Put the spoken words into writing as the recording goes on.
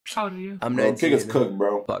How old are you? I'm Bro, 19. Kick is cooked,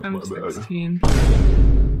 bro. Fuck, I'm my bad. 16.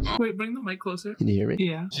 Wait, bring the mic closer. Can you hear me?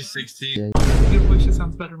 Yeah. She's 16. Yeah. Your voice just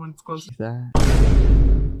sounds better when it's closer. Like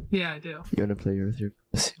that. Yeah, I do. You wanna play with your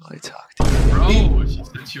pussy while I talk? Bro, she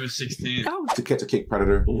said she was 16. Oh, To catch a kick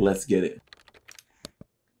predator, let's get it.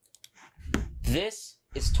 This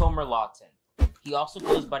is Tomer Lawton. He also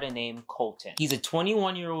goes by the name Colton. He's a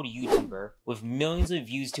 21-year-old YouTuber with millions of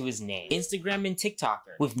views to his name. Instagram and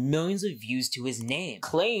TikToker with millions of views to his name.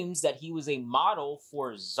 Claims that he was a model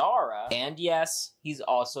for Zara. And yes, he's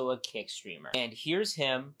also a kick streamer. And here's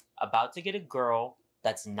him about to get a girl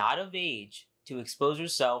that's not of age to expose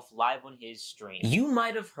herself live on his stream. You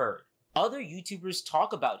might have heard other YouTubers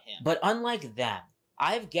talk about him, but unlike them,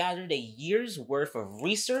 I've gathered a year's worth of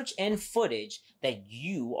research and footage that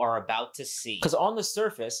you are about to see. Because on the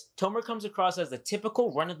surface, Tomer comes across as the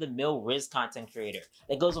typical run-of-the-mill Riz content creator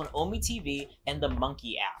that goes on Omi TV and the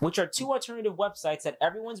Monkey app, which are two alternative websites that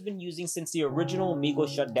everyone's been using since the original Omegle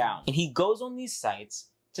shut down. And he goes on these sites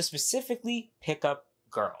to specifically pick up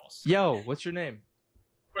girls. Yo, what's your name?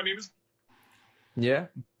 My name is... Yeah?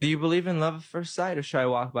 Do you believe in love at first sight, or should I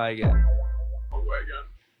walk by again? Oh, again.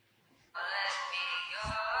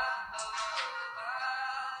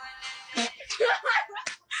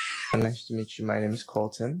 Nice to meet you. My name is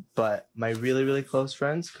Colton, but my really, really close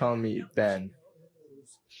friends call me Ben.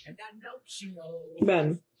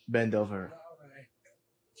 Ben. Bend over.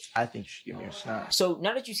 I think you should give me your snap. So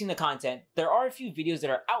now that you've seen the content, there are a few videos that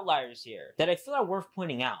are outliers here that I feel are worth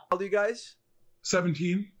pointing out. How old are you guys?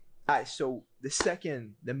 17. Alright, so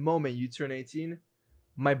the moment you turn 18,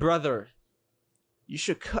 my brother, you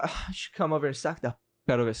should come over and suck the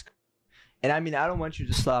out of his. And I mean, I don't want you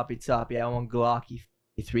to sloppy toppy. I want Glocky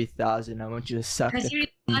 3000. I want you to suck Has the. he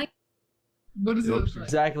really What does it look like?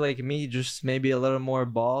 Exactly like me, just maybe a little more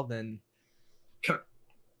bald and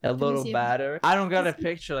a little see? badder. I don't got a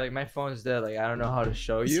picture. Like my phone's dead. Like I don't know how to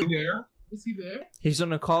show Is he you. there? Is he there? He's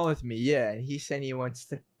on a call with me. Yeah, and he said he wants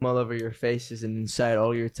to come all over your faces and inside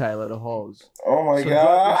all your tight little holes. Oh my So drop your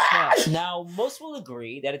god. snap. Now, most will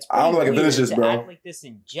agree that it's I don't pretty know if I can weird finish this, to bro. act like this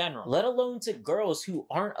in general, let alone to girls who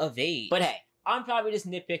aren't of age. But hey, I'm probably just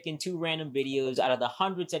nitpicking two random videos out of the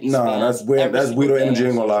hundreds that he Nah, spams that's weird. every That's single weirdo day on energy,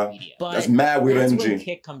 ain't gonna social lie. media. But That's mad weirdo that's where energy.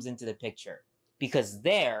 Kick comes into the picture, because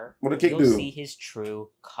there What did Kick you'll do? see his true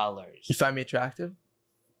colors. You find me attractive?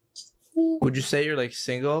 Would you say you're like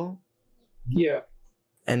single Yeah,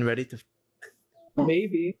 and ready to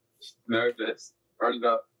maybe. Nervous. Run it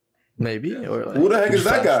up. maybe? Or like, Who the heck would is you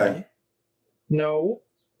that flash guy? me? No.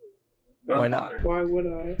 Why not? Why would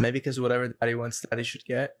I? Maybe because whatever daddy wants, daddy should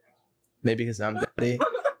get. Maybe because I'm daddy.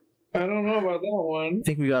 I don't know about that one. I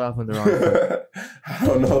think we got off on the wrong foot. I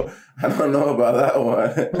don't know. I don't know about that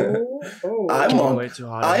one. Oh. I'm on. Way too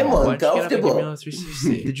hot. I'm Why don't you get up and give me uncomfortable. another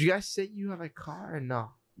 360? Did you guys say you have a car? No,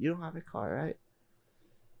 you don't have a car, right?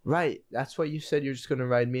 Right. That's why you said you're just gonna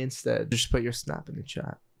ride me instead. Just put your snap in the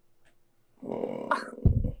chat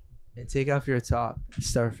and take off your top and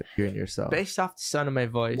start figuring yourself. Based off the sound of my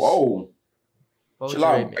voice. Whoa. what would Chill you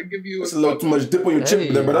out. rate me? I give you That's a little too much dip on your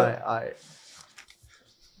chin there, brother.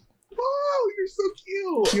 Wow, you're so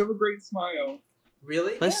cute. You have a great smile.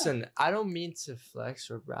 Really? Listen, I don't mean to flex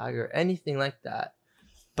or brag or anything like that,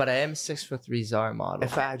 but I am 6'3" Zara model.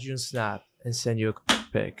 If I had you on Snap and send you a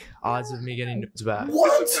pic, odds of me getting nudes back.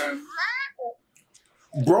 What?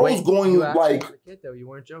 Bro's Wait, going you actually like had a kid, though. You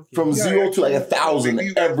weren't joking. from 0 to like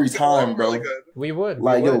 1,000 every time, bro. We would.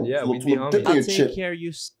 Like, we yo, would. Yeah, look, we'd be look, dip homies. in I'll your take chip. care of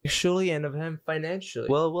you sexually and of him financially.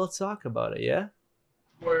 Well, we'll talk about it, yeah?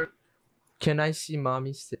 Can I see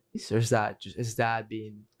mommy's titties? Or is that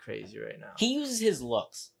being crazy right now? He uses his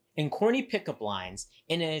looks and corny pickup lines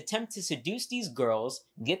in an attempt to seduce these girls,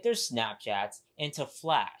 get their Snapchats, and to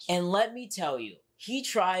flash. And let me tell you, he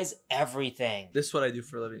tries everything. This is what I do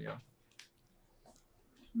for a living, yo.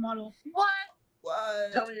 model? What?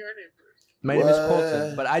 What? Tell me your name first. My name is What?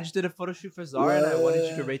 Colton, but I just did a photo shoot for Zara and I wanted you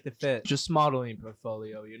to What? rate the fit. Just modeling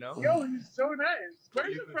portfolio, you know? Yo, he's so nice.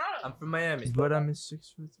 Where's you from? I'm from Miami, but I'm a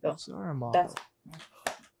 6'3" Zara model.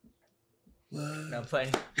 No, I'm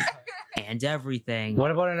playing. And everything. What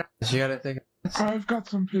about an ass? You gotta think. I've got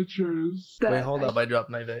some pictures. Wait, hold up. I dropped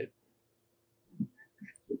my vape.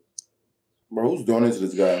 Bro, who's doing this to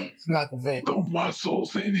this guy? It's not the vape. The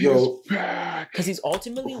muscles in Yo. his back. Because he's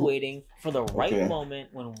ultimately waiting for the right Okay. moment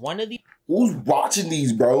when one of these Who's watching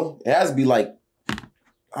these, bro? It has to be like,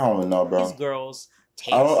 I don't know, bro. girls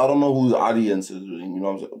takes. I don't know whose audience is, you know what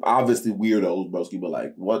I'm saying? Obviously weirdos, broski, but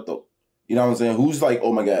like, what the, you know what I'm saying? Who's like,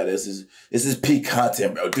 oh my god, this is peak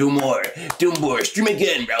content, bro. Do more, stream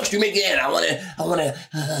again, bro, stream again. I wanna.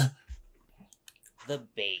 the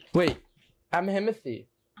bait. Wait, I'm Himothy.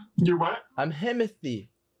 You're what? I'm Himothy.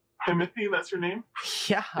 Timothy, that's your name?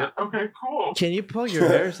 Yeah. Okay, cool. Can you pull your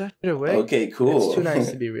hair? Is that shit away? Okay, cool. It's too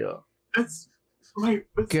nice to be real. It's wait,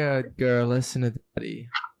 it's, Good girl, listen to daddy.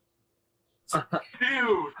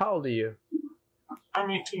 dude. How old are you?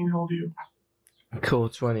 I'm 18. How old are you? Cool,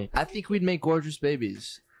 20. I think we'd make gorgeous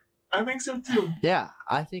babies. I think so too. Yeah,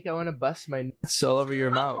 I think I want to bust my nuts all over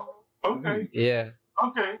your mouth. Okay. Yeah.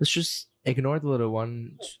 Okay. Let's just ignore the little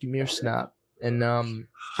one. Just give me your snap. And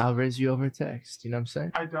I'll raise you over text. You know what I'm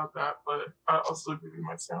saying? I doubt that, but I'll still give you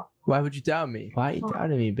my snap. Why would you doubt me? Why are you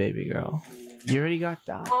doubting me, baby girl? You already got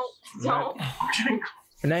doubts. No.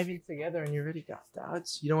 We're not even together and you already got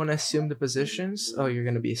doubts. You don't want to assume the positions? Oh, you're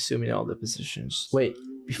going to be assuming all the positions. Wait,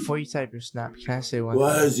 before you type your snap, can I say one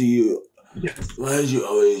Why thing? is you? Yes. Why is you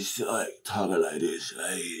always like talking like this?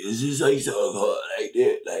 Like, is this like so hard like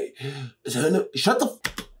that? Like, shut the.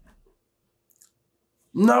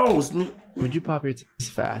 No, it's me. Would you pop your tits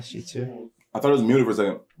fast, you two? I thought it was muted for a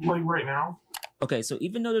second. Like right now. Okay, so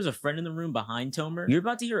even though there's a friend in the room behind Tomer, you're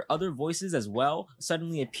about to hear other voices as well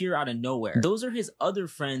suddenly appear out of nowhere. Those are his other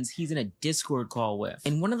friends he's in a Discord call with.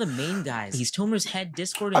 And one of the main guys, he's Tomer's head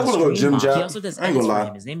Discord I and wanna go stream Jim mom. Jab. He also does I ain't edits gonna for lie.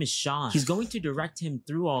 him. His name is Sean. He's going to direct him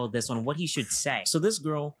through all of this on what he should say. So this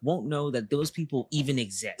girl won't know that those people even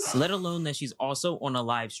exist, let alone that she's also on a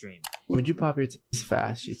live stream. Would you pop your tits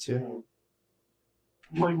fast, you two?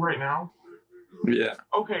 Like right now. Yeah.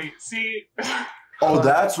 Okay. See. Oh,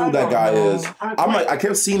 that's who I that don't guy know. is. I'm like, I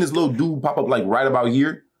kept seeing this little dude pop up like right about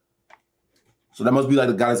here. So that must be like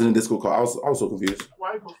the guy that's in the Discord call. I was so confused.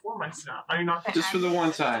 Why before my snap? Are you not? Just for the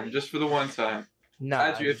one time. Just for the one time. Nah,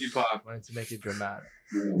 Add you if you pop. wanted to make it dramatic.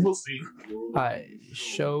 We'll see. Alright,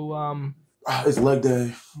 show It's leg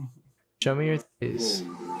day. show me your titties.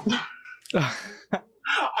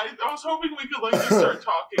 I was hoping we could like just start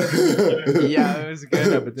talking. Yeah, it was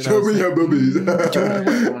good, but then I Show was me like, your boobies.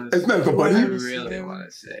 It's not so What do funny. you really want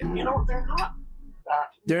to say? You know they're not that.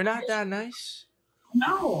 they're not that nice.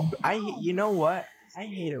 No. You know what? I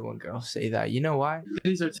hate it when girls say that. You know why?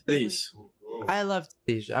 These are titties. I love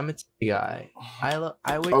titties. I'm a titty guy.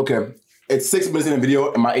 I wake Okay. It's 6 minutes in the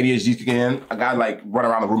video and my ADHD kicking in. I gotta like run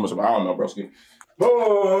around the room or something. I don't know, broski.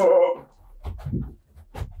 Oh.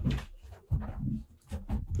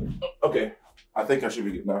 Okay. I think I should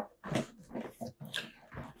be good now.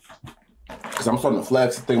 Cause I'm starting to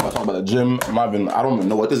flex, think about talking about the gym. I don't even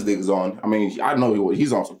know what this nigga's on. I mean, I know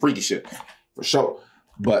he's on some freaky shit. For sure.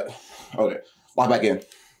 But okay. Lock back in.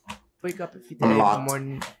 wake up every day I'm in the locked.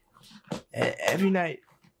 morning. Every night,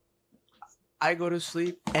 I go to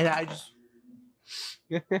sleep and I just.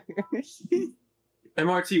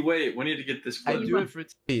 MRT, wait. We need to get this I clip. do it for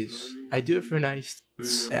titties. I do it for nice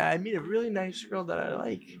titties. I meet a really nice girl that I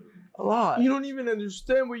like a lot. You don't even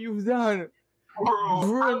understand what you've done. Bro,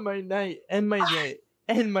 Ruined my night and my day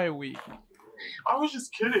and my week. I was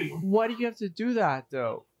just kidding. Why do you have to do that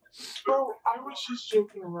though? Bro, I was just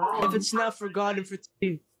joking around. If it's not for God and for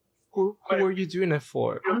titties, who are you doing it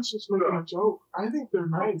for? I was just making a joke. I think they're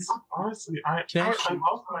nice. Honestly, I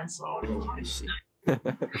love myself. I see.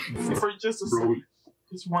 For just a second.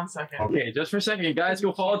 Just 1 second. Okay, just for a second, guys,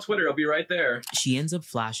 go follow Twitter. I'll be right there. She ends up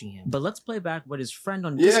flashing him. But let's play back what his friend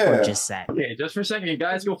on Yeah. Discord just said. Okay, just for a second,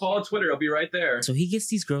 guys, go follow Twitter. I'll be right there. So he gets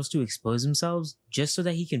these girls to expose themselves just so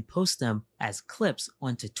that he can post them as clips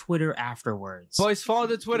onto Twitter afterwards. Boys, follow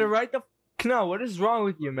the Twitter right the f now. What is wrong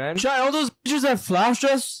with you, man? Try all those bitches that flashed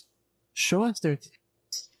us. Show us their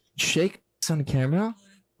shake us on camera.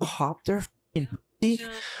 Hop their f***ing pussy.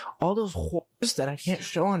 All those whores that I can't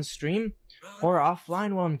show on stream or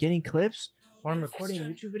offline while I'm getting clips or I'm recording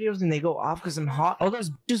YouTube videos and they go off because I'm hot. All those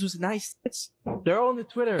bitches with nice tits. They're all on the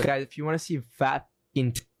Twitter. Guys, if you want to see fat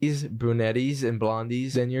titties, brunetties, and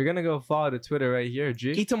blondies, then you're gonna go follow the Twitter right here,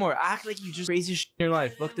 G. Itamor, act like you just crazy shit in your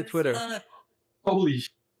life. Look the Twitter. Holy sh**.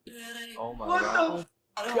 Oh my god.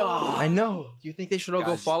 I know. Do you think they should all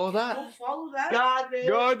go Guys. follow that? Follow that.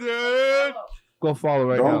 God, dude. Go follow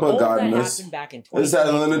right Don't now. put All God that in this. happened back in This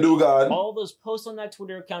has nothing to do, God. All those posts on that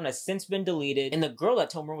Twitter account has since been deleted, and the girl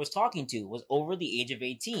that Tomer was talking to was over the age of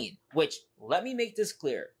 18, which, let me make this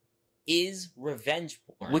clear, is revenge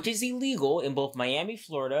porn, which is illegal in both Miami,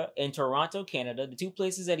 Florida, and Toronto, Canada, the two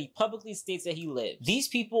places that he publicly states that he lives. These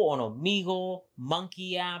people on Omegle,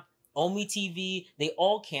 Monkey App, Omi TV, they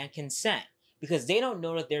all can't consent, because they don't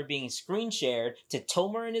know that they're being screen shared to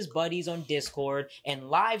Tomer and his buddies on Discord and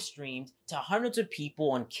live streamed to hundreds of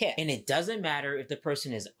people on Kick. And it doesn't matter if the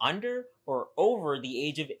person is under or over the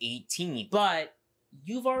age of 18. But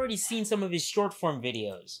you've already seen some of his short form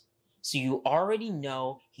videos, so you already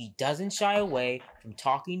know he doesn't shy away from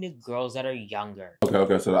talking to girls that are younger.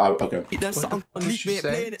 Okay, so okay. That's What the something fuck did you say?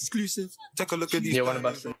 playing exclusive. Take a look at these. Yeah, one of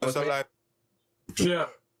us. So like, Yeah.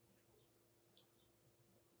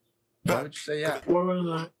 Why would you say yeah? Where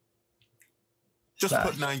was I? Just Bash.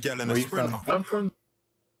 put 9 gal in Where a you from? sprinter. I'm from.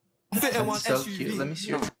 Fit in one That's so SUV. cute. Let me see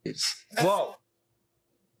your face. Whoa.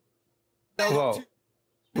 Whoa.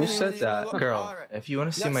 Who said that? Girl, if you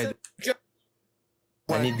want to see my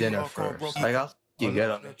I need dinner first. Like, I'll you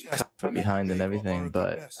get on from behind and everything,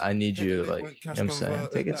 but I need you, like, you know what I'm saying?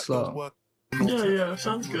 Take it slow. Yeah,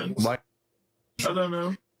 sounds good. Why? I don't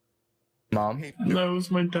know. Mom? No, it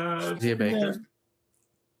was my dad. Is he a baker?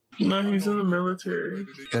 No, he's in the military.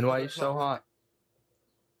 Then why are you so hot?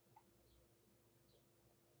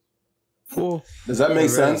 Ooh. Does that make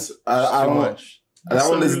sense? I don't know. Much. That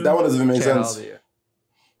one doesn't even make Okay, how sense. old are you?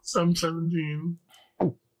 I'm 17.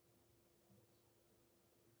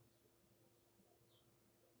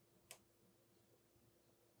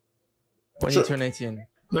 When Sure. you turn 18?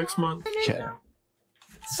 Next month. Okay.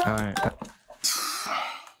 Alright.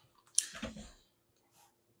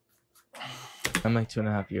 I'm like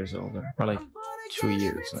 2.5 years older. Or like 2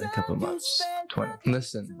 years, like a couple months. 20.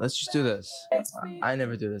 Listen, let's just do this. I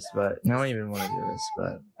never do this, but I don't even want to do this,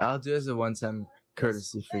 but I'll do this a one-time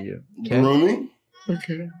courtesy for you. Okay? Grooming?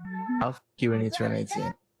 Okay. I'll f you when you turn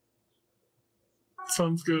 18.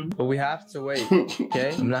 Sounds good. But we have to wait,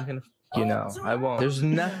 okay? I'm not gonna f you now. I won't. There's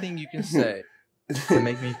nothing you can say to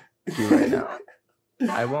make me f you right now.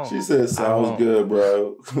 I won't. She said, "Sounds won't. good,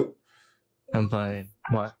 bro." I'm playing.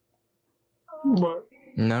 What? What?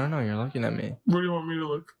 No, you're looking at me. Where do you want me to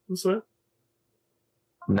look? This way?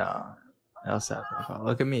 Nah. LSAT profile.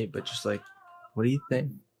 Look at me, but just like, what do you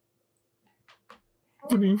think?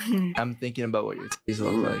 What do you mean? I'm thinking about what your titties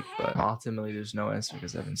look like, but ultimately there's no answer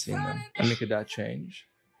because I haven't seen them. I mean, could that change?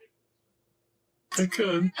 I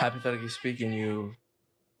could. Hypothetically speaking, you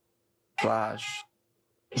flash.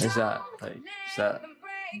 Is that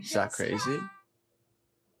crazy?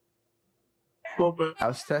 A little bit. I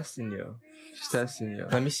was testing you. Just testing you.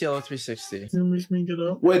 Let me see LO 360. You make me get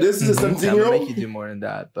up. Wait, this is a I'm gonna 17-year-old? make you do more than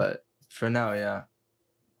that, but for now, yeah.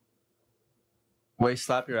 Wait,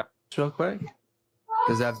 slap your ass real quick.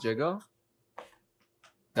 Does that have jiggle?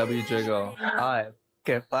 W jiggle. Alright.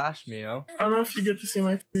 Okay, flash me, yo. I don't know if you get to see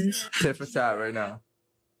my face. Tit for tat right now.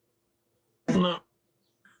 No.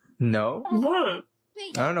 No? What?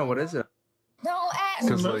 I don't know, what is it?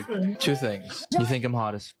 Because, like, Nothing. two things. You think I'm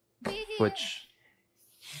hot as f, which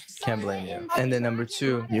can't blame you. And then number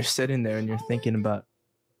two, you're sitting there and you're thinking about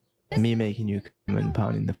me making you come and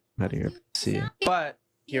pounding the f out of your pussy. But,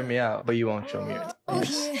 hear me out, but you won't show me your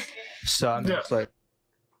titties. So I'm just like,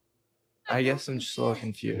 I guess I'm just a little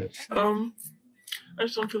confused. I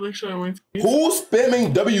just don't feel like showing my face. Who's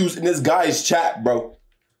spamming W's in this guy's chat, bro?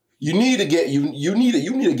 You need to get a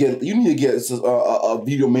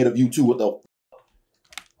video made of you too. What the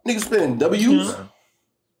nigga spamming W's? Yeah.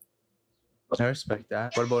 I respect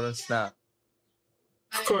that. What about on Snap?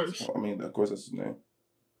 Of course. I mean, of course that's his name.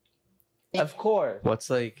 Of course. What's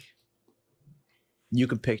like, you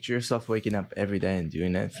could picture yourself waking up every day and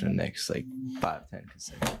doing it for the next like 5, 10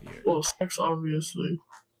 consecutive years. Well, sex, obviously.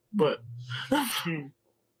 But Why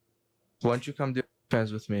don't you come do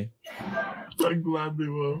friends with me? I gladly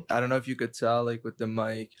will. I don't know if you could tell, like with the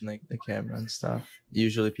mic and like the camera and stuff.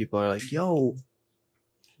 Usually people are like, "Yo,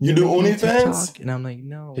 You do making OnlyFans? TikTok?" And I'm like,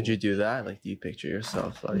 "No." Could you do that? Like, do you picture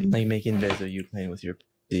yourself like making videos of you playing with your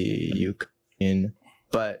pussy, you in,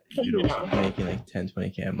 but you making like 10,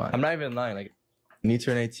 20K a month? I'm not even lying. Like, when you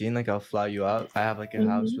turn 18, like I'll fly you out. I have like a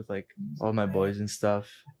house with like all my boys and stuff,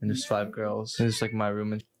 and there's 5 girls, and it's like my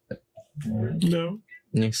room and No.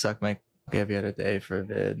 and you suck my every other day for a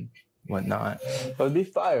vid, whatnot. It would be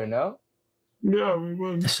fire, no? Yeah, we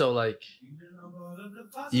would. So like,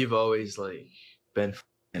 you've always like been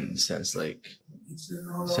f***ing since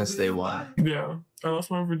day one. Yeah. I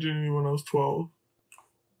lost my virginity when I was 12.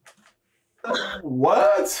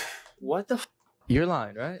 What? What the? You're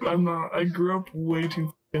lying, right? I'm not. I grew up way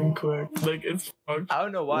too f***ing quick. Like, it's fucked. I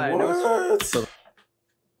don't know why. I know it's What?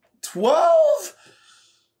 12?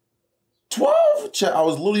 12? Chat, I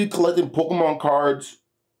was literally collecting Pokemon cards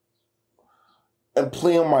and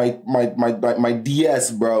playing my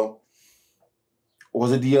DS, bro. Or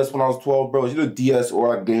was it DS when I was 12, bro? It was either DS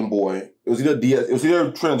or like Game Boy. It was either DS. It was either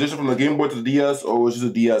a transition from the Game Boy to the DS or it was just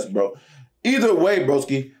a DS, bro. Either way,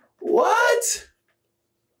 broski. What?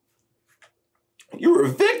 You're a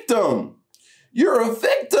victim. You're a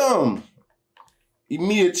victim.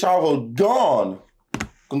 Immediate childhood gone.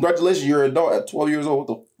 Congratulations, you're an adult at 12 years old. What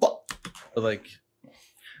the fuck? But like,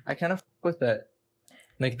 I kind of f with that.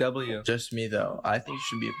 Like W. Just me though. I think you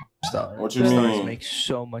should be a pop star. What you Stars mean? make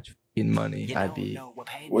so much f***ing money. I'd be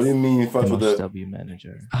What do you mean you the fuck with most the... W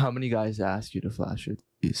manager. How many guys ask you to flash your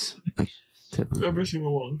titties? Like, typically. Every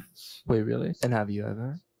single one. Wait, really? And have you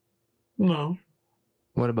ever? No.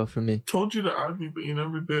 What about for me? Told you to add me, but you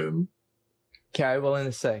never did. Okay, I will in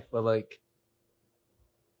a sec, but like.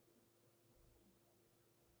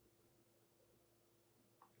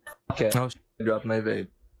 Okay. I'll drop my vape.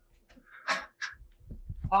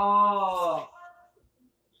 Oh.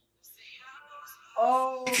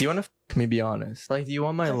 Oh. Do you want to f me? Be honest. Like, do you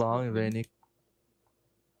want my long vein?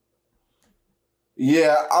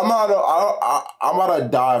 Yeah, I'm about to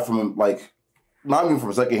die from like, not even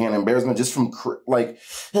from secondhand embarrassment, just from like,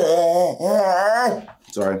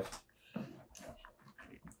 sorry.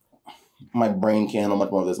 My brain can't handle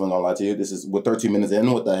much more of this. I'm not gonna lie to you. This is we're 13 minutes in.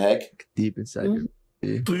 What the heck? Deep inside your.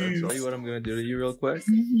 Please. I'll tell you what I'm gonna do to you real quick.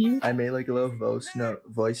 I made like a little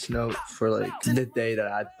voice note for like the day that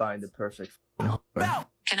I'd find the perfect.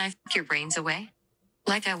 Can I f your brains away?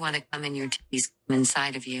 Like I want to come in your titties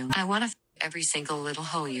inside of you. I want to f every single little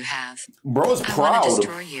hole you have. Bro's I proud. want to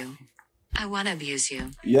destroy you. I want to abuse you.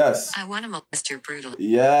 Yes. I want to molest you brutally.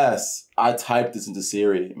 Yes. I typed this into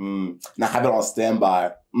Siri. Now I have it on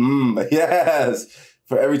standby. Yes.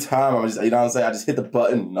 For every time I'm just, you know what I'm saying? I just hit the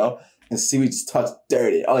button, you know? And Siri just talks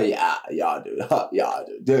dirty. Oh yeah, y'all dude. Y'all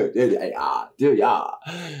dude. Dude, hey, dude, y'all.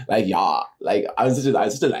 Like y'all. Like I'm such a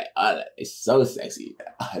like, it's so sexy.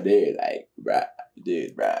 Dude, like, bruh.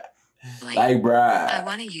 Dude, bruh. Like, bruh. I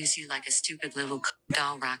want to use you like a stupid little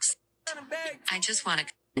doll rocks. I just want to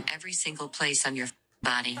in every single place on your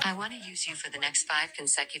body. I want to use you for the next 5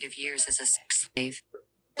 consecutive years as a sex slave.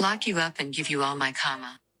 Lock you up and give you all my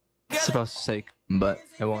comma. It's supposed to say, but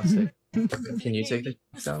I won't say. Can you take the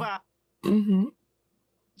down? Mm-hmm.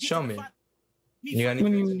 Show me. You got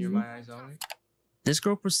anything in your my eyes only? This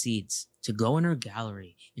girl proceeds to go in her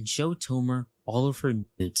gallery and show Tomer all of her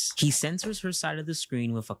nudes. He censors her side of the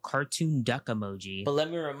screen with a cartoon duck emoji. But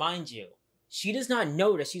let me remind you, she does not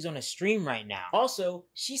know that she's on a stream right now. Also,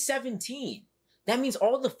 she's 17. That means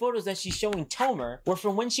all the photos that she's showing Tomer were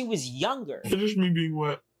from when she was younger. It's just me being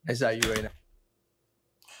wet. Is that you right now?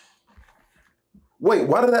 Wait,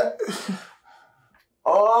 why did that?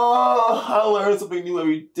 Oh, I learn something new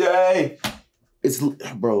every day. It's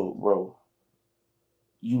bro.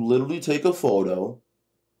 You literally take a photo.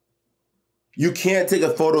 You can't take a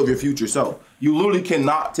photo of your future self. You literally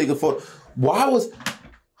cannot take a photo. Why was?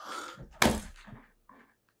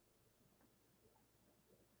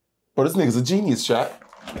 Bro, this nigga's a genius, chat.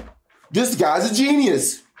 This guy's a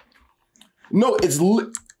genius. No, it's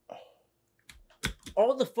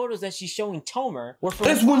all the photos that she's showing Tomer were from.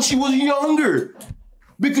 That's when she was younger.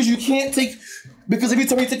 Because you can't take, because every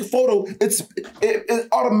time you take a photo, it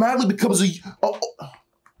automatically becomes a.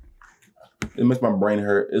 It makes my brain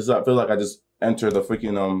hurt. I feel like I just entered the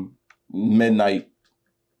freaking midnight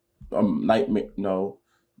on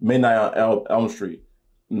Elm Street.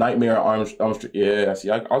 Nightmare on Elm Street. Yeah,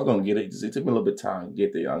 see, I was gonna get it. It took me a little bit of time to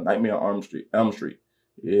get there. Nightmare on Elm Street.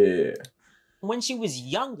 Yeah. When she was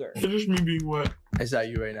younger. It's just me being wet. Is that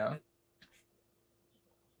you right now?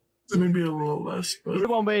 Maybe a little less, but you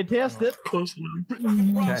want me to test it? Close enough.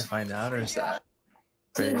 Can I find out, or is that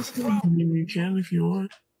crazy? I mean, you can if you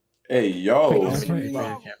want. Hey, yo. I was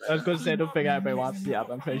going to say, I don't think everybody wants to see it,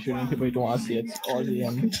 but I'm pretty sure people don't want to see it. Ozzy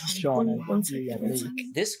and Sean and you and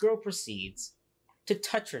me. This girl proceeds to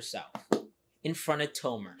touch herself in front of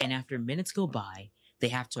Tomer. And after minutes go by, they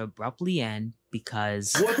have to abruptly end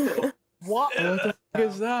because... What the fuck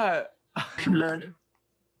is that? Blood.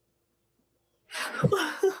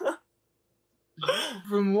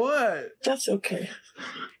 From what? That's okay.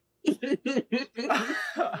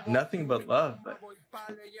 Nothing but love. But...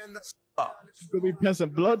 It's gonna be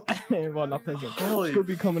pissing blood. Well, not pissing. It's gonna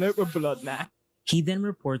be coming out with blood now. He then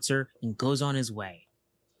reports her and goes on his way.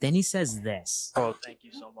 Then he says this. Oh, thank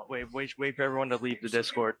you so much. Wait for everyone to leave the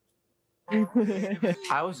Discord.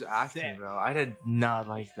 I was acting, bro. I did not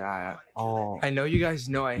like that at all. I know you guys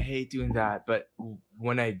know I hate doing that, but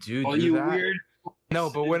when I do that, weird? No,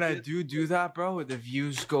 but when I do that, bro, the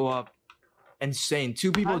views go up insane.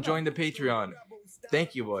 2 people joined the Patreon.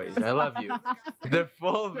 Thank you, boys. I love you. The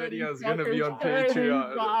full video is gonna be on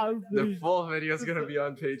Patreon. The full video is gonna be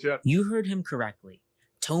on Patreon. You heard him correctly.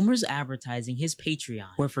 Tomer's advertising his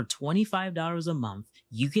Patreon, where for $25 a month,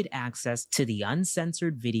 you get access to the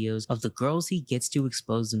uncensored videos of the girls he gets to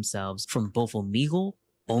expose themselves from both Omegle,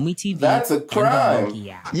 OmiTV, That's a crime. and the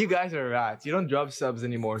Monkey app. You guys are rats. You don't drop subs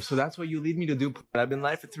anymore, so that's what you lead me to do. I've been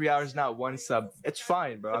live for 3 hours now, 1 sub. It's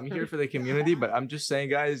fine, bro. I'm here for the community, but I'm just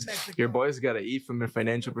saying, guys, your boys gotta eat from a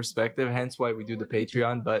financial perspective, hence why we do the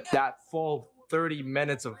Patreon. But that full 30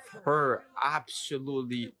 minutes of her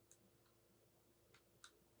absolutely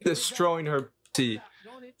destroying her tea.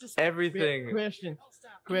 Everything.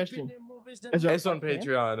 question. It's on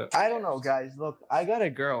Patreon. I don't know, guys. Look, I got a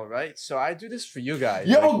girl, right? So I do this for you guys.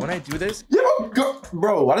 Yo, like, when I do this,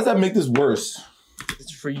 bro, why does that make this worse?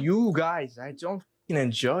 it's for you guys. I don't fucking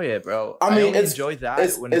enjoy it, bro. I mean, only it's enjoy that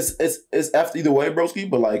it's when it's effed either way, broski.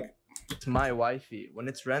 But like, it's my wifey. When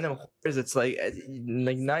it's random, it's like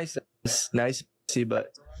nice, see,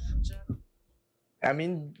 but. I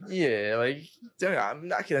mean, yeah, like I'm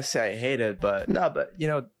not gonna say I hate it, but you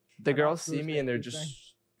know, the girls see me and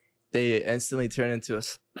they instantly turn into a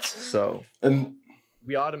so and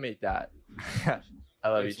we automate that. I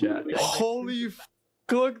love you, chat. Holy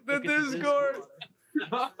look at the Discord.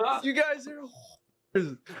 You guys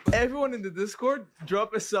are everyone in the Discord,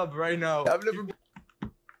 drop a sub right now. I've never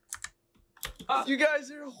you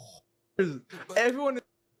guys are everyone.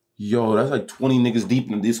 Yo, that's like 20 niggas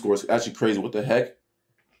deep in the Discord. It's actually crazy. What the heck?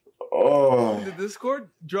 Oh. In the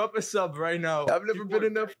Discord, drop a sub right now. I've never been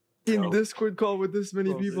in a Discord call with this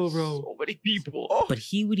many people, bro. So many people. Oh. But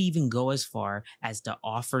he would even go as far as to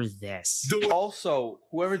offer this. Also,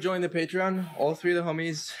 whoever joined the Patreon, all three of the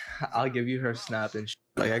homies, I'll give you her snap and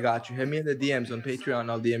like I got you. Hit me in the DMs on Patreon.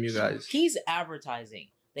 I'll DM you guys. He's advertising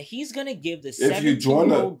that he's gonna give the If you join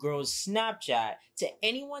the 17-year-old girl's Snapchat to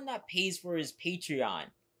anyone that pays for his Patreon.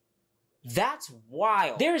 That's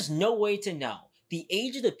wild. There's no way to know the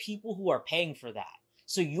age of the people who are paying for that.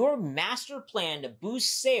 So your master plan to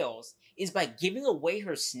boost sales is by giving away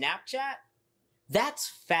her Snapchat? That's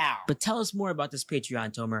foul. But tell us more about this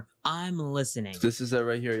Patreon, Tomer. I'm listening. This is it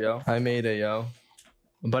right here, yo. I made it, yo.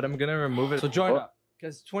 But I'm gonna remove it. So join up.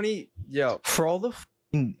 Because for all the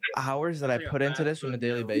hours that I put into this on a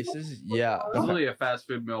daily basis, yeah. It's really a fast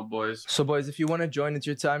food meal, boys. So, boys, if you want to join, it's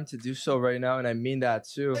your time to do so right now, and I mean that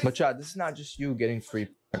too. But, chat, this is not just you getting free.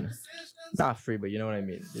 Not free, but you know what I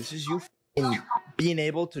mean. This is you being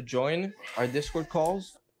able to join our Discord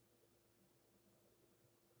calls.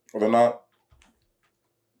 Are there not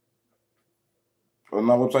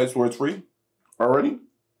websites where it's free already?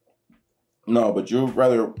 No, but you'd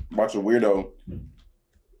rather watch a weirdo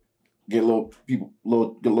get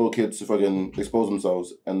little kids to fucking expose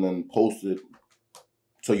themselves and then post it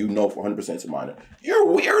so you know for 100% it's a minor.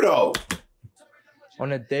 You're a weirdo.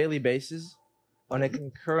 On a daily basis, on a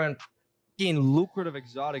concurrent, lucrative,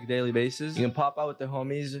 exotic daily basis, you can pop out with the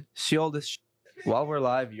homies, see all this while we're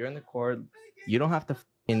live. You're in the court. You don't have to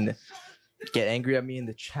get angry at me in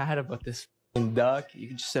the chat about this duck. You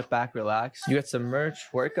can just sit back, relax. You get some merch,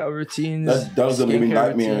 workout routines. That does give me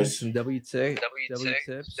nightmares. Some W tips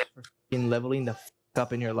for leveling the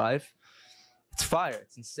up in your life. It's fire.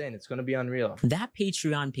 It's insane. It's gonna be unreal. That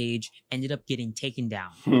Patreon page ended up getting taken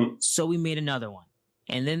down. So we made another one.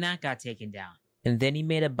 And then that got taken down. And then he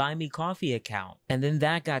made a Buy Me Coffee account. And then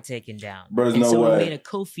that got taken down. There's and no so way. he made a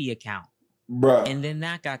Ko-fi account. Bruh. And then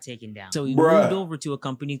that got taken down. So he Bruh. moved over to a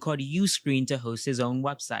company called Uscreen to host his own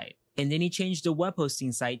website. And then he changed the web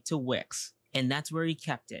hosting site to Wix. And that's where he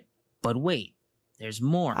kept it. But wait, there's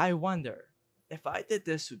more. I wonder if I did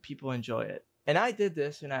this, would people enjoy it? And I did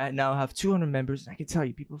this, and I now have 200 members, and I can tell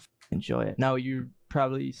you, people enjoy it. Now you're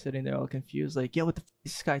probably sitting there all confused, like, yo, what the f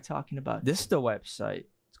is this guy talking about? This is the website.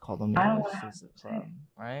 It's called This is the club,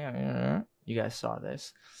 right? You guys saw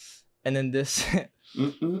this. And then this,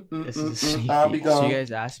 this is a sneak peek. So you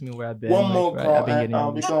guys asked me where I've been. One more call, I've been getting I'll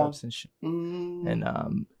all be these gone. clips and shit.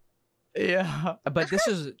 And yeah, but this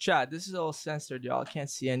is chat. This is all censored, y'all. Can't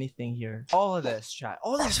see anything here. All of this, chat.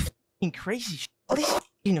 All this fucking crazy shit. All these fucking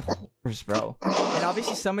bro. And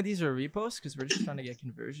obviously some of these are reposts because we're just trying to get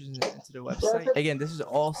conversions into the website. Again, this is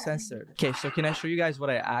all censored. Okay, so can I show you guys what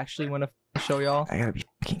I actually want to show y'all? I gotta be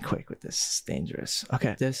fucking quick with this. It's dangerous.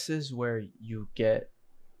 Okay, this is where you get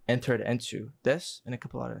entered into this and a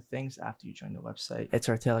couple other things after you join the website. It's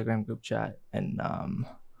our Telegram group chat, and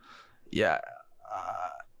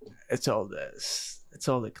it's all this. It's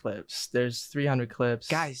all the clips. There's 300 clips.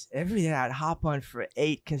 Guys, every day I'd hop on for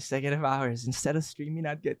 8 consecutive hours. Instead of streaming,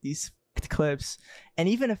 I'd get these clips. And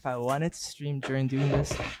even if I wanted to stream during doing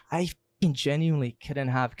this, I genuinely couldn't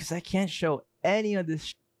have, because I can't show any of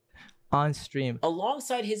this on stream.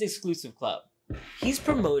 Alongside his exclusive club, he's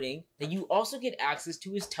promoting that you also get access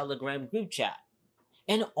to his Telegram group chat.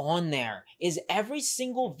 And on there is every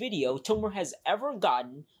single video Tomer has ever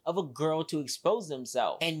gotten of a girl to expose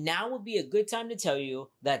themselves. And now would be a good time to tell you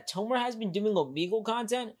that Tomer has been doing Omegle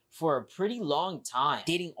content for a pretty long time,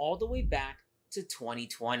 dating all the way back to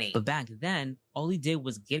 2020. But back then, all he did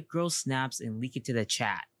was get girl snaps and leak it to the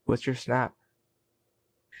chat. What's your snap?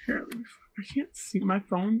 I can't see. My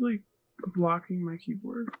phone's like blocking my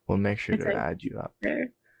keyboard. We'll make sure to Okay. add you up. Okay.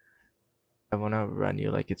 I want to run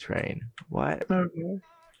you like a train. What? Okay.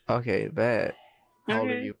 Okay, bet. How old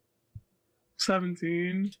are Okay. you?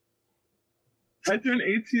 17. I turned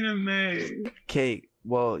 18 in May. Kate,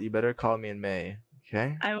 well, you better call me in May,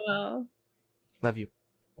 okay? I will. Love you.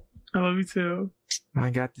 I love you too.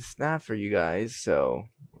 I got the snap for you guys, so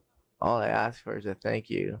all I ask for is a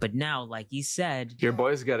thank you. But now, like he said, Your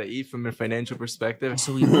boy's gotta eat from a financial perspective.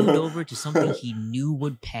 so he moved over to something he knew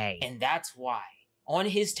would pay. And that's why, on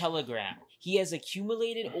his Telegram, he has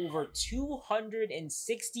accumulated over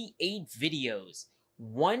 268 videos,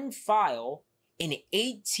 1 file, and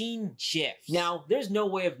 18 GIFs. Now, there's no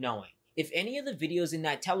way of knowing if any of the videos in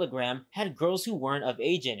that Telegram had girls who weren't of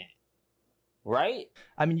age in it. Right?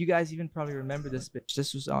 I mean, you guys even probably remember this bitch.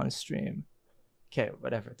 This was on stream. Okay,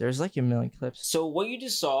 whatever. There's like a million clips. So what you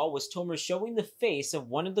just saw was Tomer showing the face of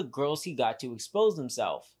one of the girls he got to expose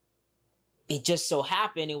himself. It just so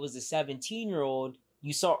happened it was the 17-year-old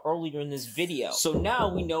you saw earlier in this video. So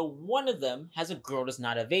now we know one of them has a girl that's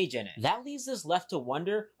not of age in it. That leaves us left to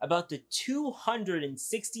wonder about the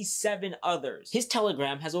 267 others. His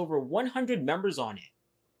Telegram has over 100 members on it.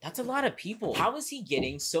 That's a lot of people. How is he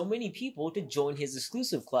getting so many people to join his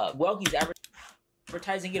exclusive club? Well, he's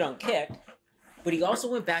advertising it on Kick, but he also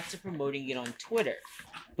went back to promoting it on Twitter.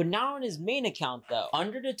 But not on his main account though.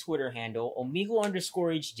 Under the Twitter handle,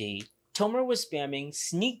 Omegle_HD, Tomer was spamming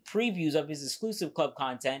sneak previews of his exclusive club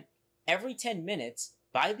content every 10 minutes,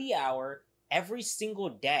 by the hour, every single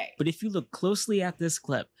day. But if you look closely at this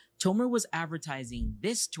clip, Tomer was advertising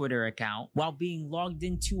this Twitter account while being logged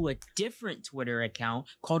into a different Twitter account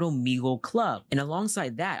called Omegle Club. And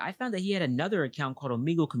alongside that, I found that he had another account called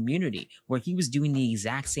Omegle Community where he was doing the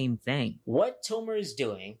exact same thing. What Tomer is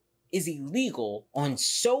doing is illegal on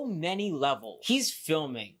so many levels. He's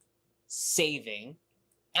filming, saving,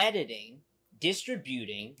 editing,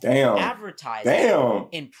 distributing, advertising,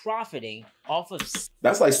 and profiting off of...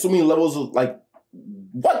 That's like so many levels of like,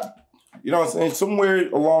 what? You know what I'm saying? Somewhere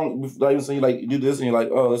along, like you say, like you do this and you're like,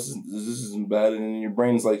 oh, this isn't bad, and then your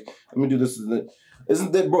brain's like, let me do this.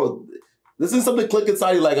 Isn't that, bro? This isn't something click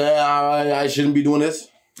inside you like, I shouldn't be doing this.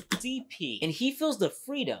 CP, and he feels the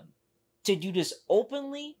freedom to do this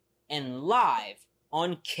openly and live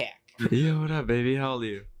on Kick. Yo, what up, baby? How old are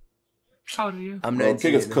you? How old are you? I'm 19.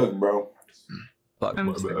 Kick is cooked, bro. Fuck,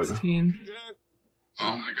 I'm 16.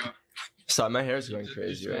 Oh my god. Sorry, my hair's going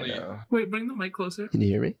crazy right now. Wait, bring the mic closer. Can you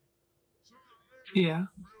hear me? Yeah.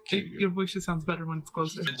 Your voice just sounds better when it's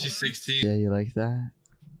closer. She's 16. Yeah, you like that?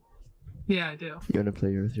 Yeah, I do. You wanna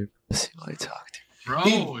play with your pussy while I talk to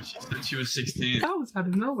Bro, she said she was 16. That was out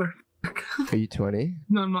of nowhere. you? Are you 20?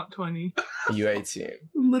 No, I'm not 20. Are you 18? A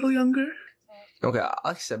little younger. Okay,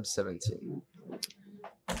 I'll accept 17.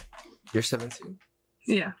 You're 17?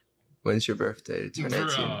 Yeah. When's your birthday? To turn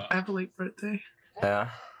 18? I have a late birthday. Yeah.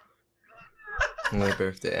 Late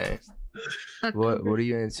birthday. What are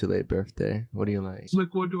you into late birthday? What do you like?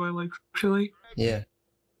 Like, what do I like, Chili? Yeah.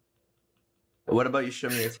 What about you show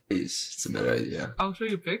me your face? It's a better idea. I'll show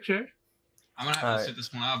you a picture. I'm gonna have to sit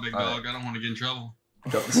this one out, big dog. I don't want to get in trouble.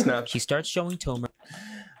 Drop the snap. He starts showing Tomer.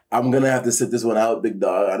 I'm gonna have to sit this one out, big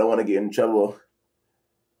dog. I don't want to get in trouble.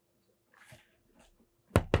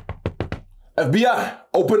 FBI,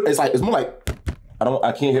 open. It's more like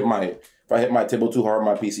I can't hit my. If I hit my table too hard,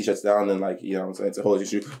 my PC shuts down. And like, you know what I'm saying, it's a whole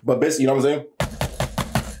issue. But basically, you know what I'm saying.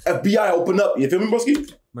 FBI, open up. You feel me, broski?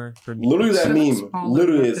 Literally that meme.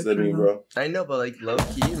 Literally is that meme, bro. I know, but like low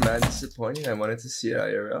key, man, disappointing. I wanted to see it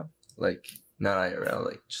IRL, like not IRL,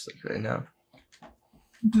 like just like right now.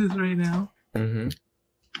 Just right now. Mm-hmm.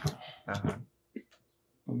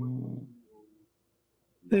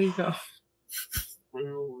 There you go.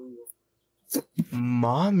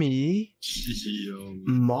 Mommy?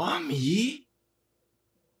 Mommy?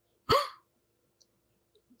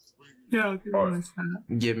 Yeah, I'll give you my snap.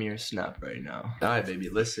 Give me your snap right now. Alright, baby,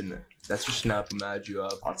 listen. That's your snap. I'm add you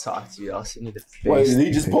up. I'll talk to you. I'll send you the face. Wait, did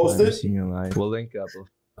he just post it? We'll link up.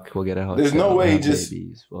 We'll get a hotel. There's no way he have just...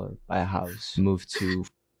 babies. We'll buy a house. Move to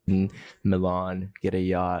Milan. Get a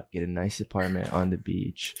yacht. Get a nice apartment on the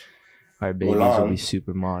beach. Our babies will be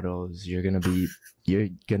supermodels. You're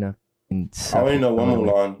gonna... I only know one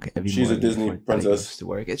Mulan. She's a Disney princess. To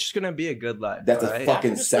work. It's just gonna be a good life. That's a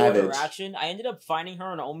fucking savage. Interaction, I ended up finding her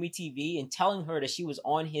on Omi TV and telling her that she was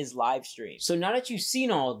on his live stream. So now that you've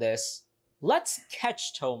seen all this, let's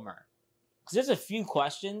catch Tomer. Because there's a few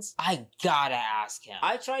questions I gotta ask him.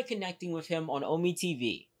 I tried connecting with him on Omi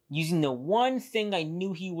TV using the one thing I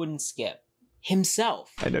knew he wouldn't skip.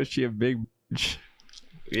 Himself. I know she a big bitch.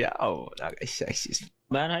 Yo, that guy's sexy.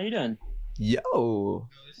 Man, how you doing? Yo,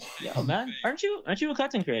 man, aren't you a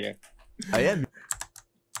content creator? I am.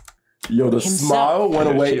 Yo, the smile went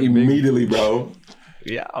away immediately, bro.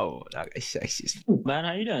 Yo, that guy's sexy. Man,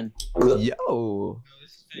 how you doing? Yo,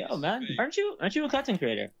 Yo, man, aren't you a content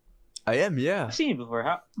creator? I am, yeah. I've seen you before.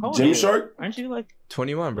 How old are you? Gymshark? Aren't you like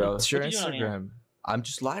 21, bro. It's your what you doing on here? Instagram. I'm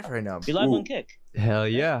just live right now. You live Ooh. on Kick? Hell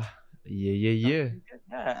yeah. Yeah.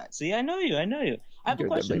 Yeah. See, I know you. I have a You're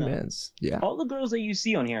question the though. mans. Yeah. All the girls that you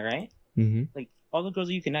see on here, right? Mm-hmm. Like all the girls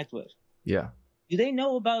that you connect with, Yeah. do they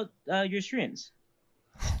know about your streams?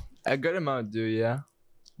 A good amount do, yeah.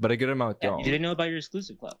 But a good amount Yeah. don't. Do they know about your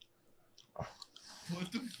exclusive club?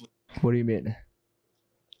 What the fuck? What do you mean?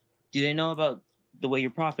 Do they know about the way you're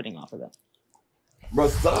profiting off of that? Bro,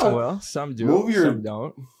 stop. Well, some do, Move your- some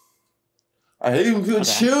don't. I hate even feel Okay.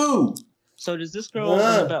 chew. So does this girl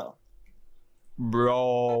Yeah. ring a bell?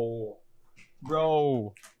 Bro.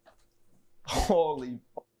 Holy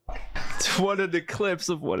fuck. It's one of the clips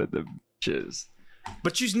of one of the bitches.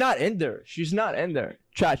 But she's not in there. She's not in there.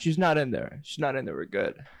 Chat, she's not in there. She's not in there. We're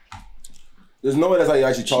good. There's no way that's how you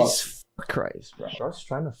actually talk. Jesus Christ, bro. Bro's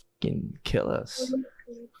trying to fucking kill us.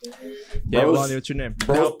 Yeah, Bro's- Lonnie, what's your name?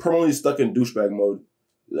 Bro's permanently stuck in douchebag mode.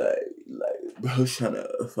 Like, bro's trying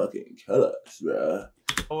to fucking kill us, bro.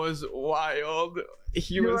 It was wild.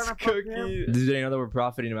 He was cooking. Do they know that we're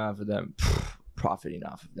profiting off of them? Profiting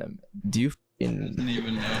off of them. Do you Doesn't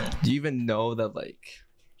even know. Do you even know that, like,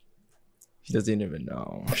 he doesn't even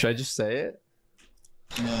know? Should I just say it?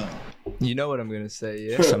 No. You know what I'm gonna say,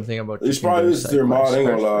 yeah? Something about It's kicking probably those just their mod, ain't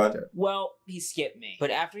gonna lie. cyclists. Well, he skipped me.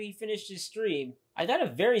 But after he finished his stream, I got a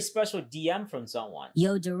very special DM from someone.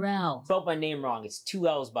 Yo, Darrell. Spelled my name wrong. It's 2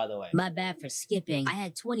 L's, by the way. My bad for skipping. I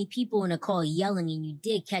had 20 people in a call yelling and you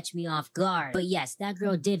did catch me off guard. But yes, that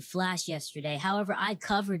girl did flash yesterday. However, I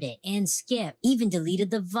covered it and skipped. Even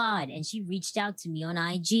deleted the VOD and she reached out to me on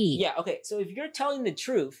IG. Yeah, okay. So if you're telling the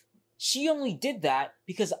truth, she only did that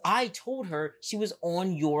because I told her she was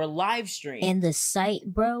on your live stream. And the site,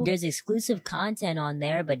 bro, there's exclusive content on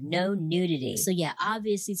there, but no nudity. So yeah,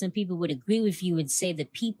 obviously some people would agree with you and say the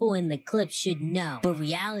people in the clip should know. But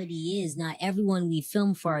reality is not everyone we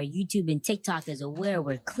film for our YouTube and TikTok is aware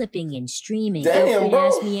we're clipping and streaming. Damn, Feel free to bro.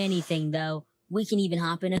 ask me anything though. We can even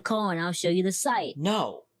hop in a call and I'll show you the site.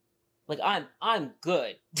 No. Like I'm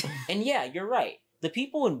good. And yeah, you're right. The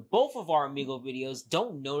people in both of our Amigo videos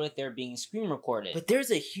don't know that they're being screen recorded. But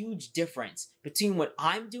there's a huge difference between what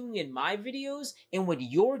I'm doing in my videos and what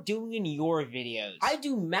you're doing in your videos. I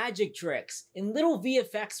do magic tricks and little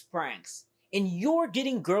VFX pranks, and you're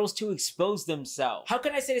getting girls to expose themselves. How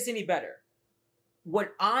can I say this any better?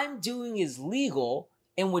 What I'm doing is legal,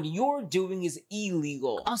 and what you're doing is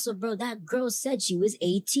illegal. Also, bro, that girl said she was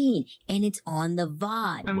 18 and it's on the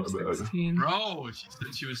VOD. I'm 16. Bro, she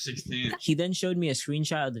said she was 16. He then showed me a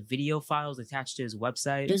screenshot of the video files attached to his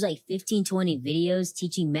website. There's like 15, 20 videos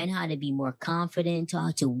teaching men how to be more confident,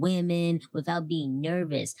 talk to women without being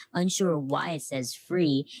nervous, unsure why it says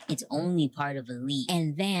free. It's only part of Elite.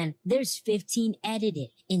 And then there's 15 edited,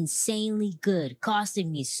 insanely good,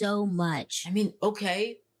 costing me so much. I mean,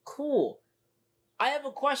 okay, cool. I have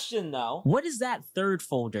a question though. What is that third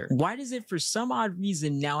folder? Why does it for some odd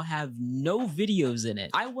reason now have no videos in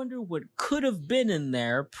it? I wonder what could have been in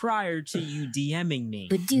there prior to you DMing me.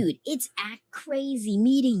 But dude, it's act crazy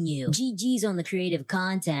meeting you. GG's on the creative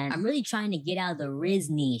content. I'm really trying to get out of the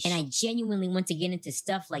Riz niche, and I genuinely want to get into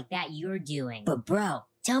stuff like that you're doing. But bro,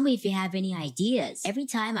 tell me if you have any ideas. Every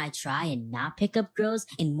time I try and not pick up girls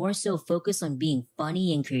and more so focus on being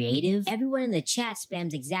funny and creative, everyone in the chat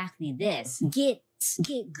spams exactly this.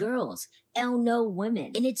 Get girls. L no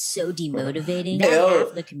women. And it's so demotivating. L-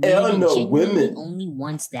 Half the community L no genuinely women. only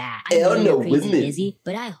wants that. I L know no you're crazy women. busy,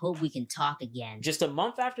 but I hope we can talk again. Just a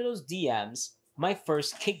month after those DMs, my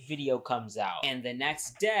first Kick video comes out. And the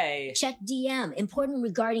next day, Check DM. Important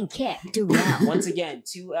regarding Kick. Darrell. once again,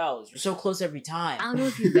 2 L's. You're so close every time. I don't know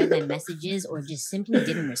if you read my messages or just simply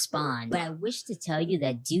didn't respond, but I wish to tell you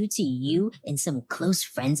that due to you and some close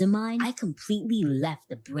friends of mine, I completely left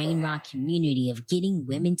the Brain Rock community of getting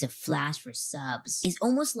women to flash for subs. It's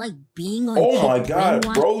almost like being on Oh my Kick god,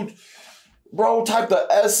 Brainwash. bro, type the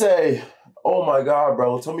essay. Oh my god,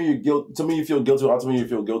 bro. Tell me you're guilty. Tell me you feel guilty. Tell me you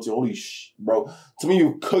feel guilty. Holy bro. Tell me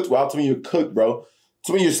you cooked. Well, tell me you cooked, bro.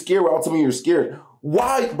 Tell me you're scared. Well, tell me you're scared.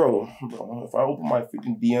 Why, bro? If I open my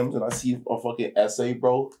freaking DMs and I see a fucking essay,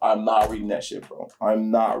 bro, I'm not reading that shit, bro. I'm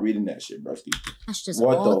not reading that shit, bro. Just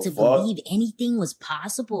What all the to fuck? believe anything was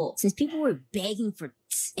possible. Since people were begging for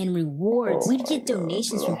and rewards, Oh we'd my get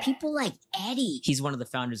donations God, from bro. people like Eddie. He's one of the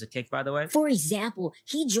founders of Kick, by the way. For example,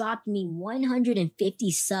 he dropped me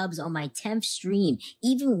 150 subs on my 10th stream,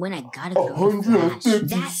 even when I got a go to Flash. 150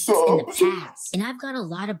 That's in the subs. past. And I've got a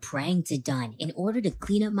lot of praying to done in order to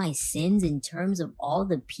clean up my sins in terms of all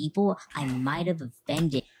the people I might have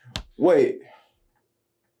offended. Wait.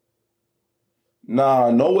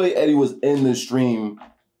 Nah, no way Eddie was in the stream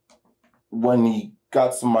when he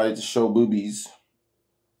got somebody to show boobies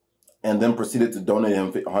and then proceeded to donate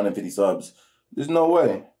him 150 subs. There's no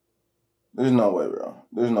way. There's no way, bro.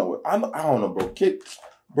 There's no way. I don't know, bro.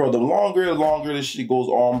 Bro, the longer this shit goes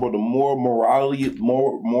on, bro, the more morality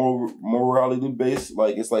based.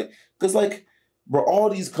 Like, it's like, cause like, bro, all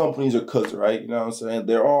these companies are cooks, right? You know what I'm saying?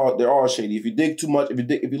 They're all shady. If you dig too much,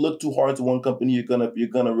 if you look too hard into one company, you're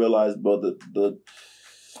gonna realize, bro, the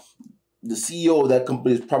CEO of that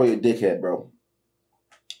company is probably a dickhead, bro.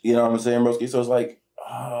 You know what I'm saying, broski? So it's like,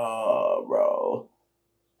 bro,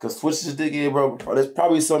 cause Twitch is a dickhead, bro. There's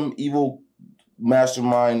probably some evil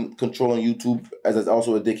mastermind controlling YouTube as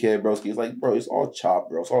also a dickhead, broski. It's like, bro, it's all chopped,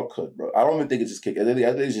 bro. It's all cooked, bro. I don't even think it's just kick. I think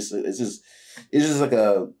it's just like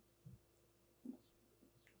a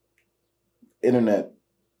internet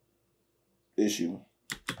issue.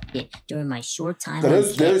 During my short time,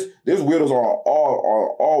 there's weirdos on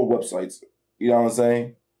all websites. You know what I'm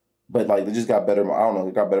saying? But like they just got better. I don't know.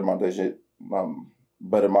 They got better moderation.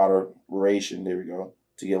 Better moderation. There we go.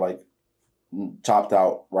 To get like chopped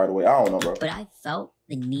out right away. I don't know, bro. But I felt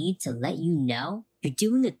the need to let you know you're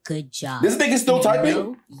doing a good job. This nigga's still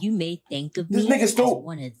typing. You may think of me as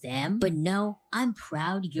one of them, but no, I'm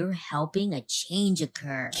proud you're helping a change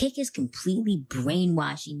occur. Kick is completely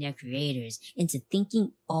brainwashing their creators into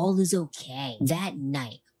thinking all is okay. That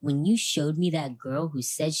night, when you showed me that girl who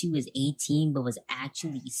said she was 18 but was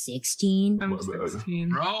actually 16. I'm 16.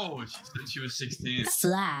 Bro, she said she was 16.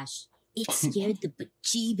 Flash. It scared the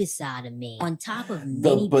bejeebus out of me. On top of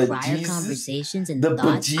many prior conversations and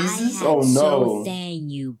thoughts, I had so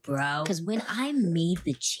thank you, bro. Because when I made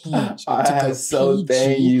the change to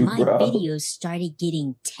PG, my videos started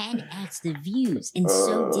getting 10x the views. And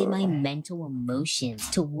so did my mental emotions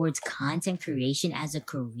towards content creation as a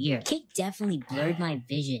career. Kick definitely blurred my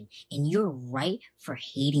vision. And you're right for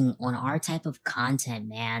hating on our type of content,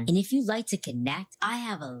 man. And if you'd like to connect, I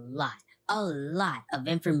have a lot of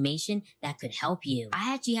information that could help you.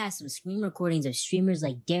 I actually have some screen recordings of streamers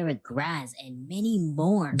like Derek Graz and many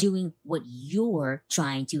more doing what you're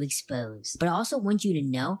trying to expose. But I also want you to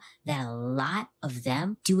know that a lot of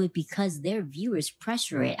them do it because their viewers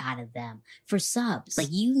pressure it out of them for subs. Like,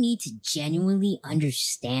 you need to genuinely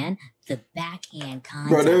understand the backhand content.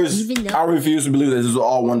 Bro, I refuse to believe that this is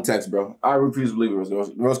all one text, bro. I refuse to believe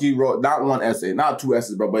it. Roski wrote not one essay, not two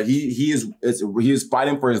essays, bro. But he is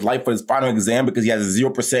fighting for his life for his final exam because he has a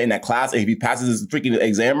 0% in that class, and if he passes his freaking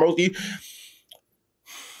exam, Roski,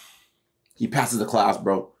 he passes the class,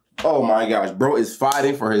 bro. Oh my gosh, bro is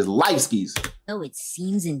fighting for his life skis. Though it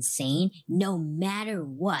seems insane, no matter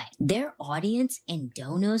what, their audience and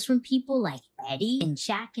donos from people like Eddie and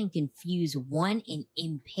chat can confuse one and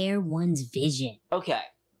impair one's vision. Okay,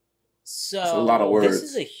 so that's a lot of words.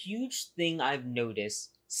 This is a huge thing I've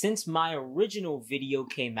noticed since my original video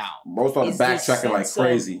came out. Most of the backtracking like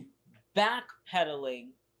crazy. Backpedaling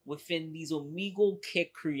within these Omegle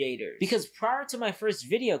Kick creators. Because prior to my first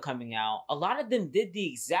video coming out, a lot of them did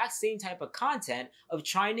the exact same type of content of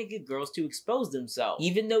trying to get girls to expose themselves.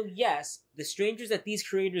 Even though, yes, the strangers that these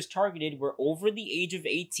creators targeted were over the age of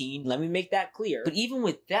 18, let me make that clear. But even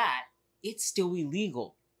with that, it's still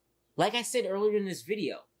illegal. Like I said earlier in this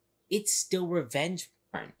video, it's still revenge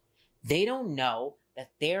porn. They don't know that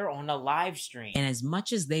they're on a live stream. And as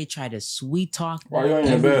much as they try to sweet talk why you on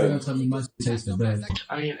your bed?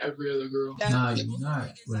 I ain't every other girl. Nah, you're not.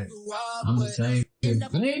 But I'm the same. I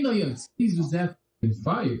didn't know your teeth was that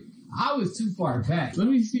fire. I was too far back. Let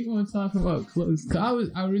me see what I'm talking about close.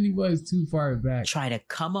 I really was too far back. Try to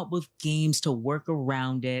come up with games to work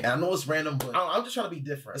around it. And I know it's random, but I'm just trying to be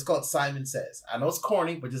different. It's called Simon Says. I know it's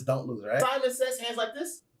corny, but just don't lose, right? Simon Says, hands like